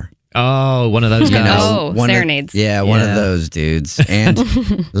guitar. Oh, one of those guys. Serenades. One of those dudes. And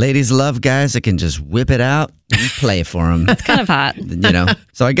ladies love guys that can just whip it out and play for them. That's kind of hot. You know?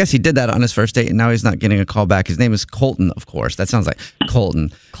 So I guess he did that on his first date, and now he's not getting a call back. His name is Colton, of course. That sounds like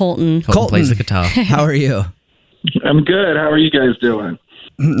Colton. Colton plays the guitar. How are you? I'm good. How are you guys doing?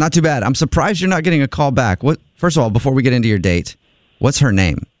 Not too bad. I'm surprised you're not getting a call back. First of all, before we get into your date, what's her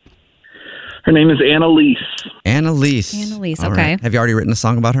name? Her name is Annalise. Annalise, all okay. Right. Have you already written a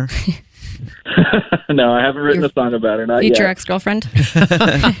song about her? No, I haven't written a song about her. Not future yet. ex-girlfriend?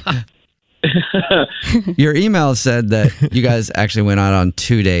 Your email said that you guys actually went out on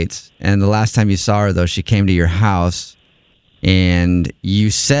 2 dates, and the last time you saw her, though, she came to your house, and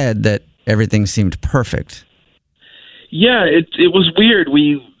you said that everything seemed perfect. Yeah, it was weird.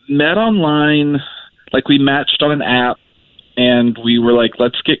 We met online, like we matched on an app, and we were like,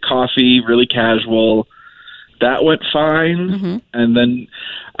 let's get coffee, really casual. That went fine. Mm-hmm. And then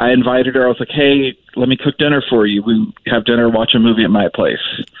I invited her. I was like, hey, let me cook dinner for you. We have dinner, watch a movie at my place.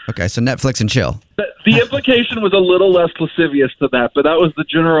 Okay, so Netflix and chill. The implication was a little less lascivious to that, but that was the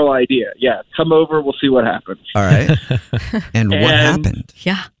general idea. Yeah, come over, we'll see what happens. All right. And what happened?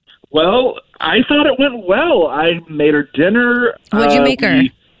 Yeah. Well, I thought it went well. I made her dinner. What'd you make her?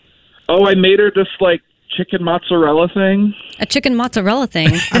 I made her this, like, chicken mozzarella thing. A chicken mozzarella thing?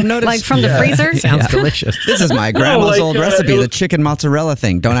 I've noticed. Like from the freezer? Sounds delicious. This is my grandma's old recipe, the chicken mozzarella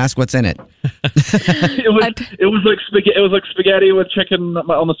thing. Don't ask what's in it. It was like spaghetti with chicken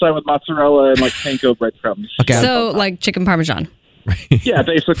on the side with mozzarella and like panko breadcrumbs. Okay. So like chicken parmesan. Yeah,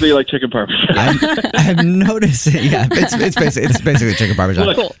 basically like chicken parmesan. I'm noticing. Yeah, it's basically chicken parmesan.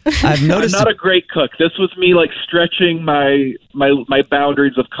 Look, cool. I've noticed. I'm not a great cook. This was me like stretching my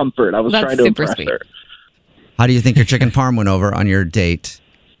boundaries of comfort. I was trying to impress her. How do you think your chicken parm went over on your date?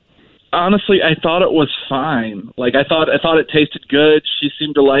 Honestly, I thought it was fine. Like I thought it tasted good. She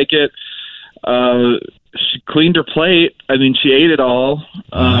seemed to like it. She cleaned her plate. I mean, she ate it all.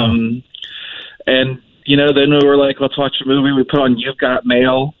 And then we were like, let's watch a movie. We put on You've Got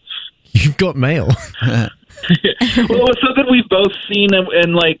Mail. You've Got Mail. Well, it was something we've both seen,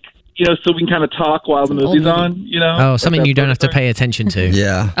 and like, so we can kind of talk while the movie's on, Oh, something you don't have to pay attention to.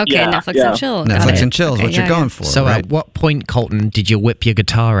 Yeah. Okay, Yeah, Netflix yeah. and chill. Netflix and chill is what you're going for. So right? at what point, Colton, did you whip your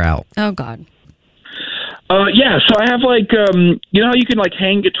guitar out? Oh, God. Yeah, so I have like, how you can like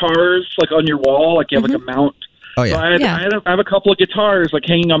hang guitars like on your wall, like you have like a mount. Oh, yeah. So I have a couple of guitars like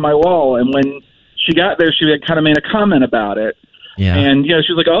hanging on my wall, and when she got there, she kind of made a comment about it. Yeah. And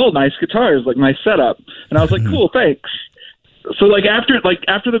she was like, "Oh, nice guitars, like nice setup." And I was like, "Cool, thanks." So like after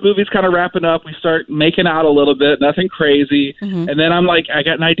the movie's kind of wrapping up, we start making out a little bit, nothing crazy. And then I'm like, I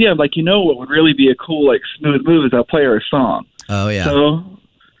got an idea. I'm like, what would really be a cool like smooth move is I'll play her a song. Oh yeah. So,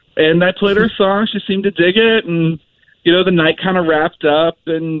 and I played her a song. She seemed to dig it, and the night kind of wrapped up,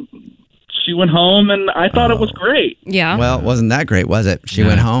 and she went home, and I thought it was great. Yeah. Well, it wasn't that great, was it? She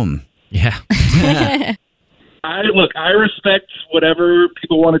went home. Yeah. I respect whatever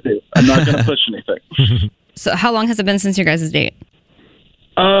people want to do. I'm not going to push anything. So how long has it been since your guys' date?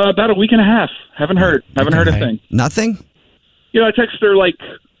 About a week and a half. Haven't heard a thing. Nothing? I text her like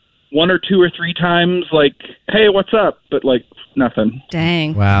 1 or 2 or 3 times, like, "Hey, what's up?" But like nothing.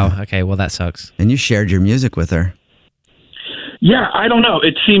 Dang. Wow. Okay. Well, that sucks. And you shared your music with her. Yeah, I don't know.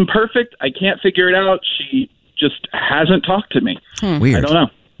 It seemed perfect. I can't figure it out. She just hasn't talked to me. Weird. I don't know.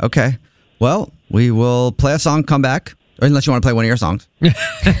 Okay. Well, we will play a song, come back. Or unless you want to play one of your songs. Or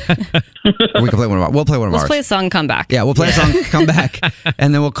we can play one of ours. We'll play one of Let's ours. play a song, come back. Yeah, we'll play a song, come back.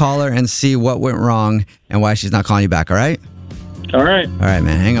 And then we'll call her and see what went wrong and why she's not calling you back, all right? All right. All right,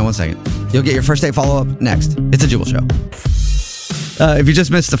 man. Hang on one second. You'll get your first date follow-up next. It's a Jubal Show. If you just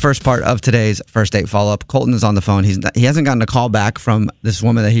missed the first part of today's first date follow-up, Colton is on the phone. He hasn't gotten a call back from this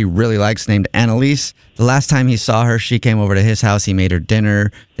woman that he really likes named Annalise. The last time he saw her, she came over to his house. He made her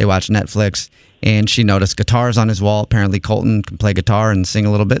dinner. They watched Netflix, and she noticed guitars on his wall. Apparently, Colton can play guitar and sing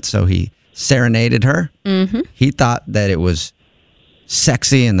a little bit, so he serenaded her. He thought that it was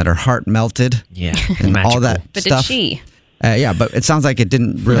sexy and that her heart melted. Yeah, and all that But stuff. did she? Yeah, but it sounds like it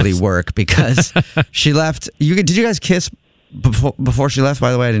didn't really work because she left. Did you guys kiss before she left?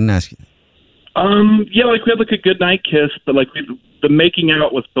 By the way, I didn't ask you. Yeah, like we had like a good night kiss, but like the making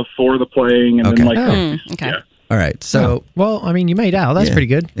out was before the playing, and then like okay. Yeah. All right, so well, I mean, you made out. That's pretty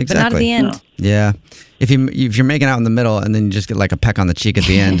good. Exactly. But not at the end. Yeah, if you're making out in the middle and then you just get like a peck on the cheek at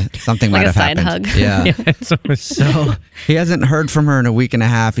the end, something Like might a have side happened. hug. Yeah. So he hasn't heard from her in a week and a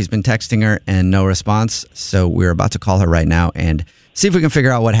half. He's been texting her and no response. So we're about to call her right now and see if we can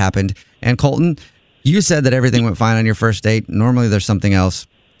figure out what happened. And Colton, you said that everything went fine on your first date. Normally there's something else.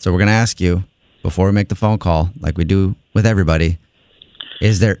 So we're going to ask you before we make the phone call, like we do with everybody,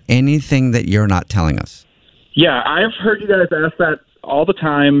 is there anything that you're not telling us? Yeah, I've heard you guys ask that all the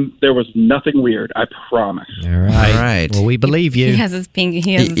time. There was nothing weird. I promise. All right. Well, we believe you. He has his fingers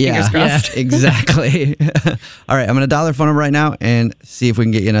crossed. Exactly. All right, I'm going to dial her phone number right now and see if we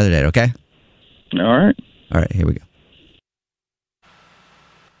can get you another date, okay? All right. All right, here we go.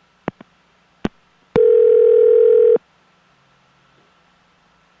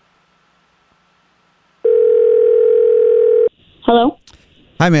 Hello?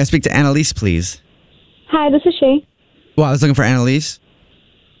 Hi, may I speak to Annalise, please? Hi, this is Shay. Well, I was looking for Annalise.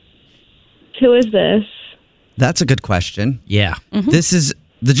 Who is this? That's a good question. Yeah. This is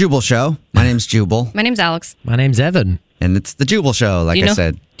the Jubal Show. My name's Jubal. My name's Alex. My name's Evan. And it's the Jubal Show, like I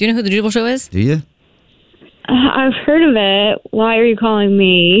said. Do you know who the Jubal Show is? Do you? I've heard of it. Why are you calling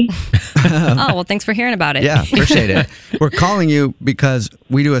me? Oh, well, thanks for hearing about it. Yeah, appreciate it. We're calling you because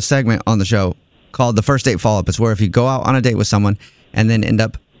we do a segment on the show called the First Date Follow-Up. It's where if you go out on a date with someone and then end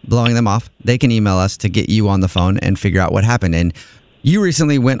up blowing them off, they can email us to get you on the phone and figure out what happened. And you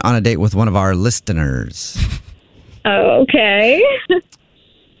recently went on a date with one of our listeners. Oh, okay.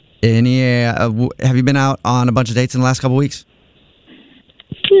 Have you been out on a bunch of dates in the last couple weeks?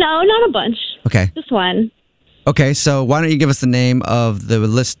 No, not a bunch. Okay. Just one. Okay, so why don't you give us the name of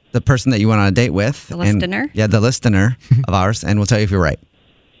the person that you went on a date with? The listener? Yeah, the listener of ours, and we'll tell you if you're right.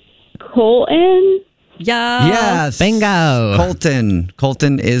 Colton? Yeah. Yes. Bingo.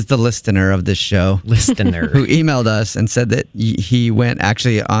 Colton is the listener of this show. Listener. Who emailed us and said that he went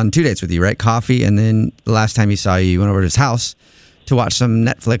actually on 2 dates with you, right? Coffee, and then the last time he saw you, you went over to his house to watch some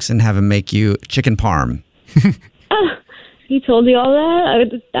Netflix and have him make you chicken parm. He told you all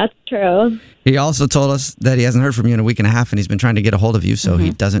that? That's true. He also told us that he hasn't heard from you in a week and a half, and he's been trying to get a hold of you, so he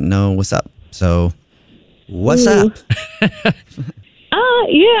doesn't know what's up. So What's up?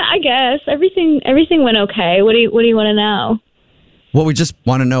 Yeah, I guess everything went okay. What do you want to know? Well, we just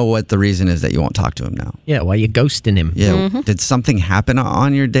want to know what the reason is that you won't talk to him now. Yeah, why you ghosting him? Yeah. Did something happen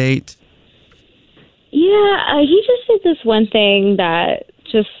on your date? Yeah, he just did this one thing that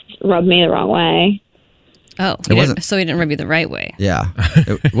just rubbed me the wrong way. Oh, so he didn't rub you the right way. Yeah.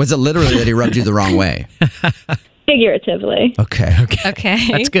 Was it literally that he rubbed you the wrong way? Figuratively. Okay.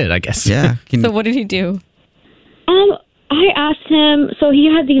 That's good, I guess. Yeah. So what did he do? I asked him, so he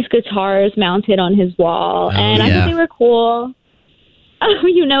had these guitars mounted on his wall, and I thought they were cool. Oh,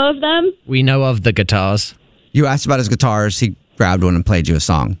 you know of them? We know of the guitars. You asked about his guitars. He grabbed one and played you a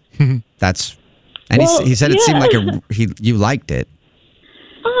song. He said it seemed like you liked it.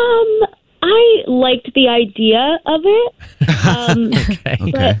 I liked the idea of it.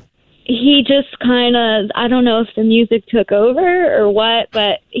 Okay. But he just kind of, I don't know if the music took over or what,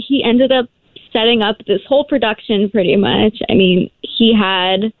 but he ended up setting up this whole production pretty much. I mean, he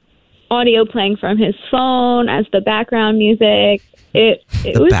had audio playing from his phone as the background music. It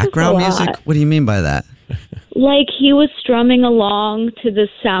The was background just a music? lot. What do you mean by that? Like he was strumming along to the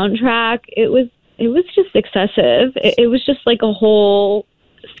soundtrack. It was just excessive. It was just like a whole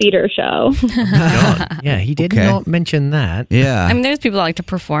theater show. Yeah, he did not mention that. Yeah. I mean, there's people that like to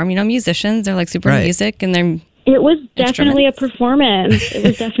perform. You know, musicians, they're like super into music and they're... It was definitely a performance. It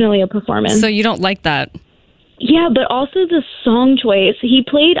was definitely a performance. So you don't like that? Yeah, but also the song choice. He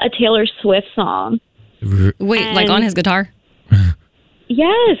played a Taylor Swift song. Wait, like on his guitar?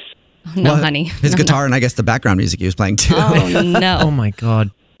 Yes. No, honey. His guitar and I guess the background music he was playing too. Oh, no. Oh, my God.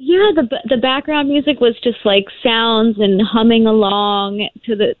 Yeah, the background music was just like sounds and humming along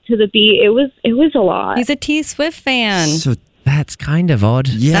to the beat. It was a lot. He's a T Swift fan. So that's kind of odd.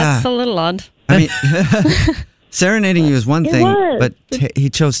 Yeah. That's a little odd. I mean, serenading you is one It thing, was. but he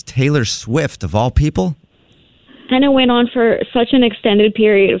chose Taylor Swift of all people? And it went on for such an extended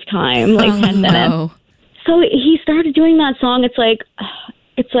period of time, like 10 minutes. So he started doing that song. It's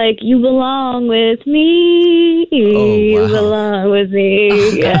like you belong with me. You belong with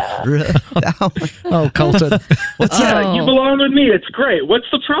me. Yeah. Really? Oh, Colton. What's Yeah, you belong with me. It's great. What's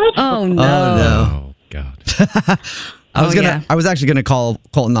the problem? Oh, no. Oh, God. I was actually gonna call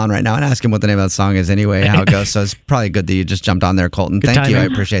Colton on right now and ask him what the name of that song is anyway, how it goes. So it's probably good that you just jumped on there, Colton. Good Thank you. I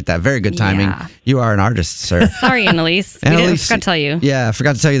timing. appreciate that. Very good timing. Yeah. You are an artist, sir. Sorry, Annalise. I forgot to tell you. Yeah, I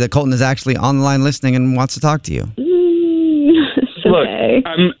forgot to tell you that Colton is actually on the line listening and wants to talk to you. It's Look, okay.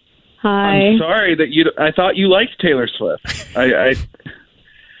 Hi. I'm sorry that I thought you liked Taylor Swift. I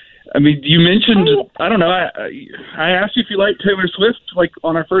mean, you mentioned, I don't know, I asked you if you liked Taylor Swift, like,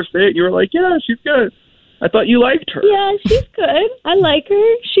 on our first date. You were like, yeah, she's good. I thought you liked her. Yeah, she's good. I like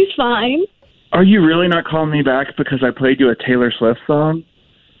her. She's fine. Are you really not calling me back because I played you a Taylor Swift song?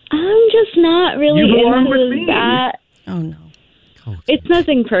 I'm just not really You belong with into me. that. Oh, no. It's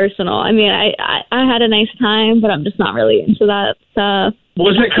nothing personal. I mean, I had a nice time, but I'm just not really into that stuff.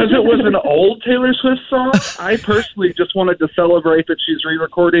 Was it because it was an old Taylor Swift song? I personally just wanted to celebrate that she's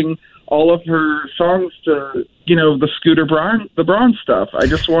re-recording all of her songs to, the Scooter Braun stuff. I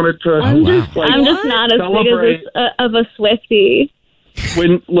just wanted to. I'm just not as big of a Swiftie.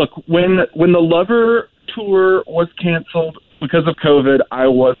 When the Lover tour was canceled because of COVID, I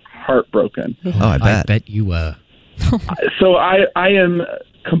was heartbroken. Oh, I bet you were. So I am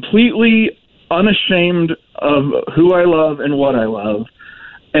completely unashamed of who I love and what I love.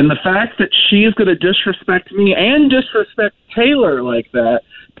 And the fact that she's going to disrespect me and disrespect Taylor like that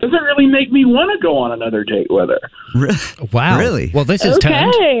doesn't really make me want to go on another date with her. Wow. Really? Well, this is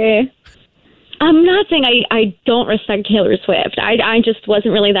turned. Okay. I'm not saying I don't respect Taylor Swift. I just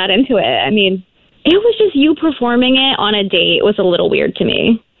wasn't really that into it. I mean, it was just you performing it on a date was a little weird to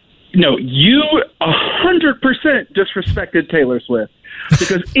me. No, you 100% disrespected Taylor Swift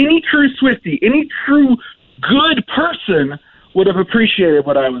because any true Swiftie, any true good person would have appreciated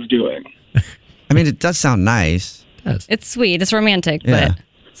what I was doing. I mean, it does sound nice. It's sweet. It's romantic, Yeah. but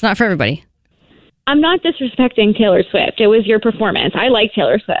it's not for everybody. I'm not disrespecting Taylor Swift. It was your performance. I like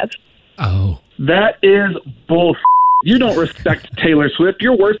Taylor Swift. Oh. That is bull. You don't respect Taylor Swift.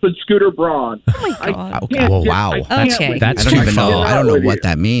 You're worse than Scooter Braun. Oh, my God. Okay. Well, wow. Okay. That's I don't too even far. know. I don't know what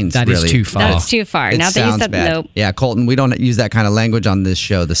that means. That is really. too far. That's too far. It Now that you sounds said bad. nope. Yeah, Colton, we don't use that kind of language on this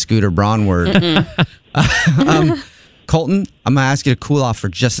show, the Scooter Braun word. Colton, I'm going to ask you to cool off for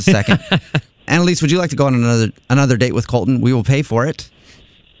just a second. Annalise, would you like to go on another date with Colton? We will pay for it.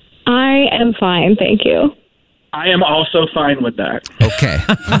 I am fine, thank you. I am also fine with that. Okay.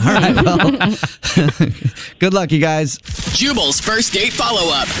 All right, well, good luck, you guys. Jubal's first date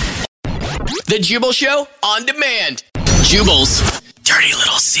follow-up. The Jubal Show on demand. Jubal's dirty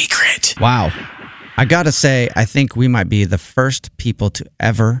little secret. Wow. I got to say, I think we might be the first people to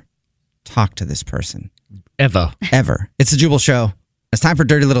ever talk to this person. Ever. It's a Jubal show. It's time for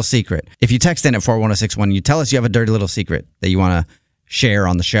Dirty Little Secret. If you text in at 41061, you tell us you have a dirty little secret that you want to share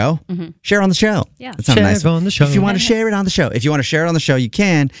on the show. Share on the show. Yeah. That sounds Share nice. on the show. If you want to share it on the show. If you want to share it on the show, you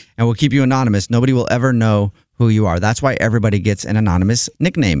can, and we'll keep you anonymous. Nobody will ever know who you are. That's why everybody gets an anonymous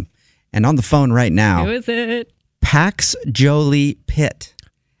nickname. And on the phone right now, Who is it? Pax Jolie Pitt.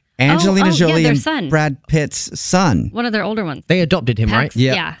 Angelina yeah, Jolie their and son. Brad Pitt's son. One of their older ones. They adopted him, Pax, right?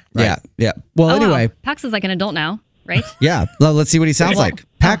 Yeah. Yeah. Well, Oh, anyway. wow. Pax is like an adult now, right? Yeah. Well, let's see what he sounds like.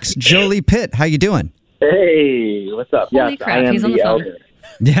 Pax Jolie Pitt. How you doing? Hey, what's up? Holy Yes, crap, I am he's on the phone. elder.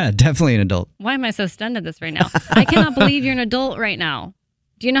 Yeah, definitely an adult. Why am I so stunned at this right now? I cannot believe you're an adult right now.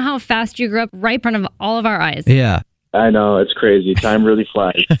 Do you know how fast you grew up right in front of all of our eyes? Yeah. I know, it's crazy. Time really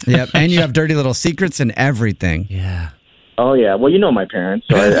flies. Yep. And you have dirty little secrets and everything. Yeah. Oh, yeah. Well, you know my parents.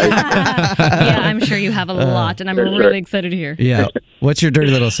 So Yeah, I'm sure you have a lot, and I'm really excited to hear. Yeah. What's your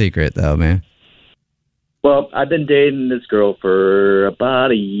dirty little secret, though, man? Well, I've been dating this girl for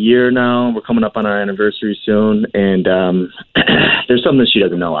about a year now. We're coming up on our anniversary soon, and there's something that she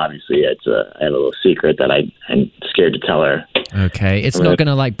doesn't know, obviously. I have a little secret that I'm scared to tell her. Okay. It's not going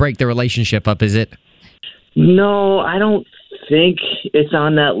to, like, break the relationship up, is it? No, I don't think it's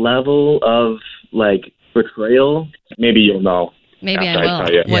on that level of, like, betrayal. Maybe you'll know. Maybe I after will.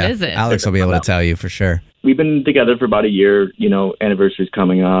 tell you. What is it? Alex will be able to tell you for sure. We've been together for about a year, anniversary's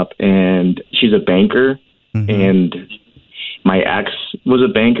coming up, and she's a banker, and my ex was a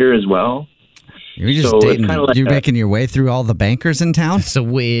banker as well. You're just So it's dating. kinda like You're a- making your way through all the bankers in town? It's a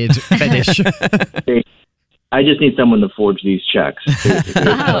weird fetish. I just need someone to forge these checks.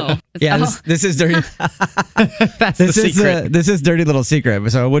 Oh. Yeah, this is dirty. That's This the is secret. this is dirty little secret.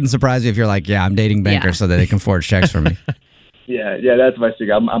 So it wouldn't surprise you if you're like, yeah, I'm dating bankers so that they can forge checks for me. Yeah, that's my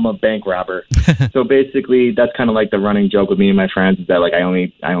secret. I'm a bank robber. So basically, that's kind of like the running joke with me and my friends is that like I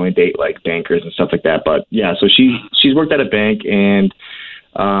only date like bankers and stuff like that. But yeah, so she's worked at a bank, and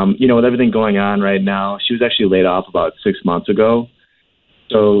with everything going on right now, she was actually laid off about 6 months ago.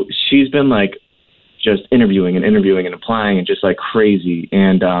 So she's been like just interviewing and applying and just like crazy.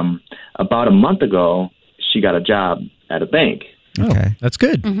 And about a month ago, she got a job at a bank. Okay, that's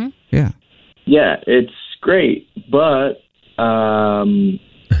good. Mm-hmm. Yeah. Yeah, it's great, but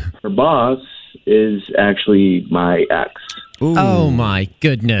her boss is actually my ex. Ooh. Oh my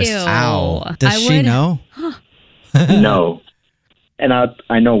goodness. Ew. Ow. Does I she would- know? No. And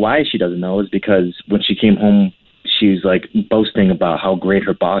I know why she doesn't know is because when she came home, she's like boasting about how great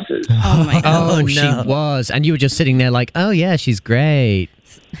her boss is. Oh my God. Oh, she was. And you were just sitting there like, oh, yeah, she's great.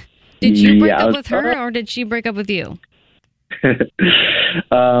 Did you break Yeah, I up was- with her, or did she break up with you?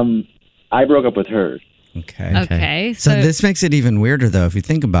 I broke up with her. Okay. So this makes it even weirder, though, if you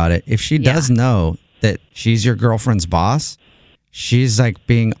think about it. If she does know that she's your girlfriend's boss, she's like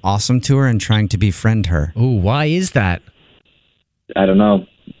being awesome to her and trying to befriend her. Oh, why is that? I don't know.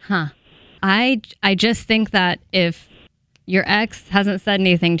 Huh. I just think that if your ex hasn't said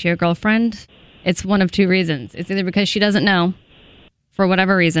anything to your girlfriend, it's one of two reasons. It's either because she doesn't know for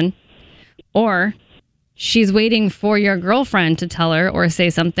whatever reason, or she's waiting for your girlfriend to tell her or say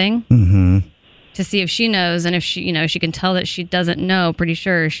something to see if she knows. And if she can tell that she doesn't know, pretty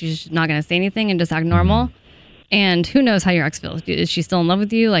sure she's not going to say anything and just act normal. And who knows how your ex feels? Is she still in love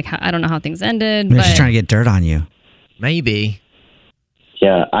with you? Like, I don't know how things ended. Maybe But she's trying to get dirt on you. Maybe.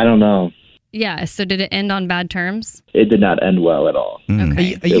 Yeah, I don't know. yeah. So did it end on bad terms? It did not end well at all.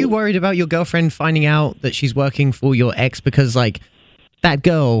 Okay. Are you worried about your girlfriend finding out that she's working for your ex? Because, like, that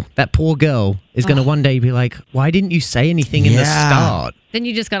poor girl, is going to one day be like, why didn't you say anything in the start? Then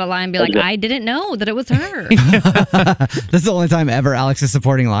you just got to lie and be like, I didn't know that it was her. This is the only time ever Alex is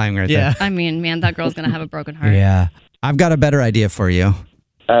supporting lying right there. I mean, man, that girl's going to have a broken heart. Yeah. I've got a better idea for you.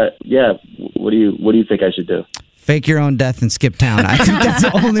 Yeah. What do you think I should do? Fake your own death and skip town. I think that's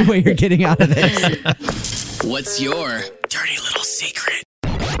the only way you're getting out of this. What's your dirty little secret?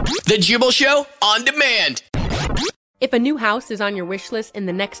 The Jubal Show on demand. If a new house is on your wish list in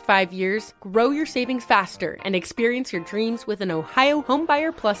the next 5 years, grow your savings faster and experience your dreams with an Ohio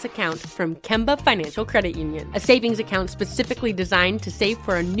Homebuyer Plus account from Kemba Financial Credit Union. A savings account specifically designed to save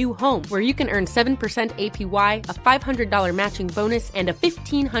for a new home, where you can earn 7% APY, a $500 matching bonus, and a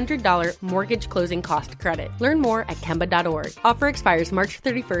 $1,500 mortgage closing cost credit. Learn more at Kemba.org. Offer expires March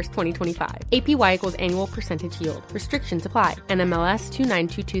 31st, 2025. APY equals annual percentage yield. Restrictions apply. NMLS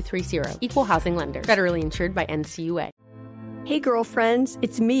 292230. Equal housing lender. Federally insured by NCUA. Hey girlfriends,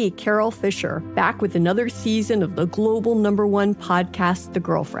 it's me, Carol Fisher, back with another season of the global #1 podcast, The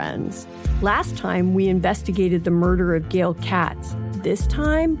Girlfriends. Last time we investigated the murder of Gail Katz. this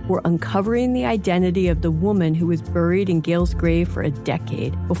time, we're uncovering the identity of the woman who was buried in Gail's grave for a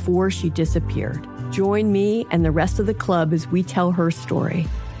decade before she disappeared. Join me and the rest of the club as we tell her story.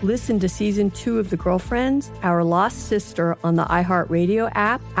 Listen to Season 2 of The Girlfriends, Our Lost Sister on the iHeartRadio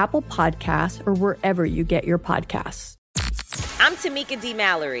app, Apple Podcasts, or wherever you get your podcasts. I'm Tamika D.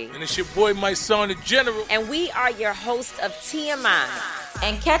 Mallory. And it's your boy, my son, the General. And we are your hosts of TMI.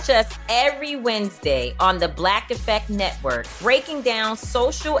 And catch us every Wednesday on the Black Effect Network, breaking down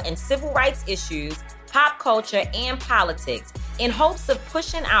social and civil rights issues, pop culture, and politics in hopes of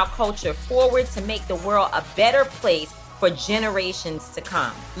pushing our culture forward to make the world a better place for generations to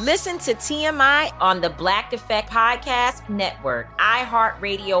come. Listen to TMI on the Black Effect Podcast Network,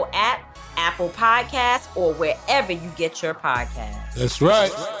 iHeartRadio app, Apple Podcasts, or wherever you get your podcasts. That's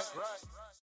right.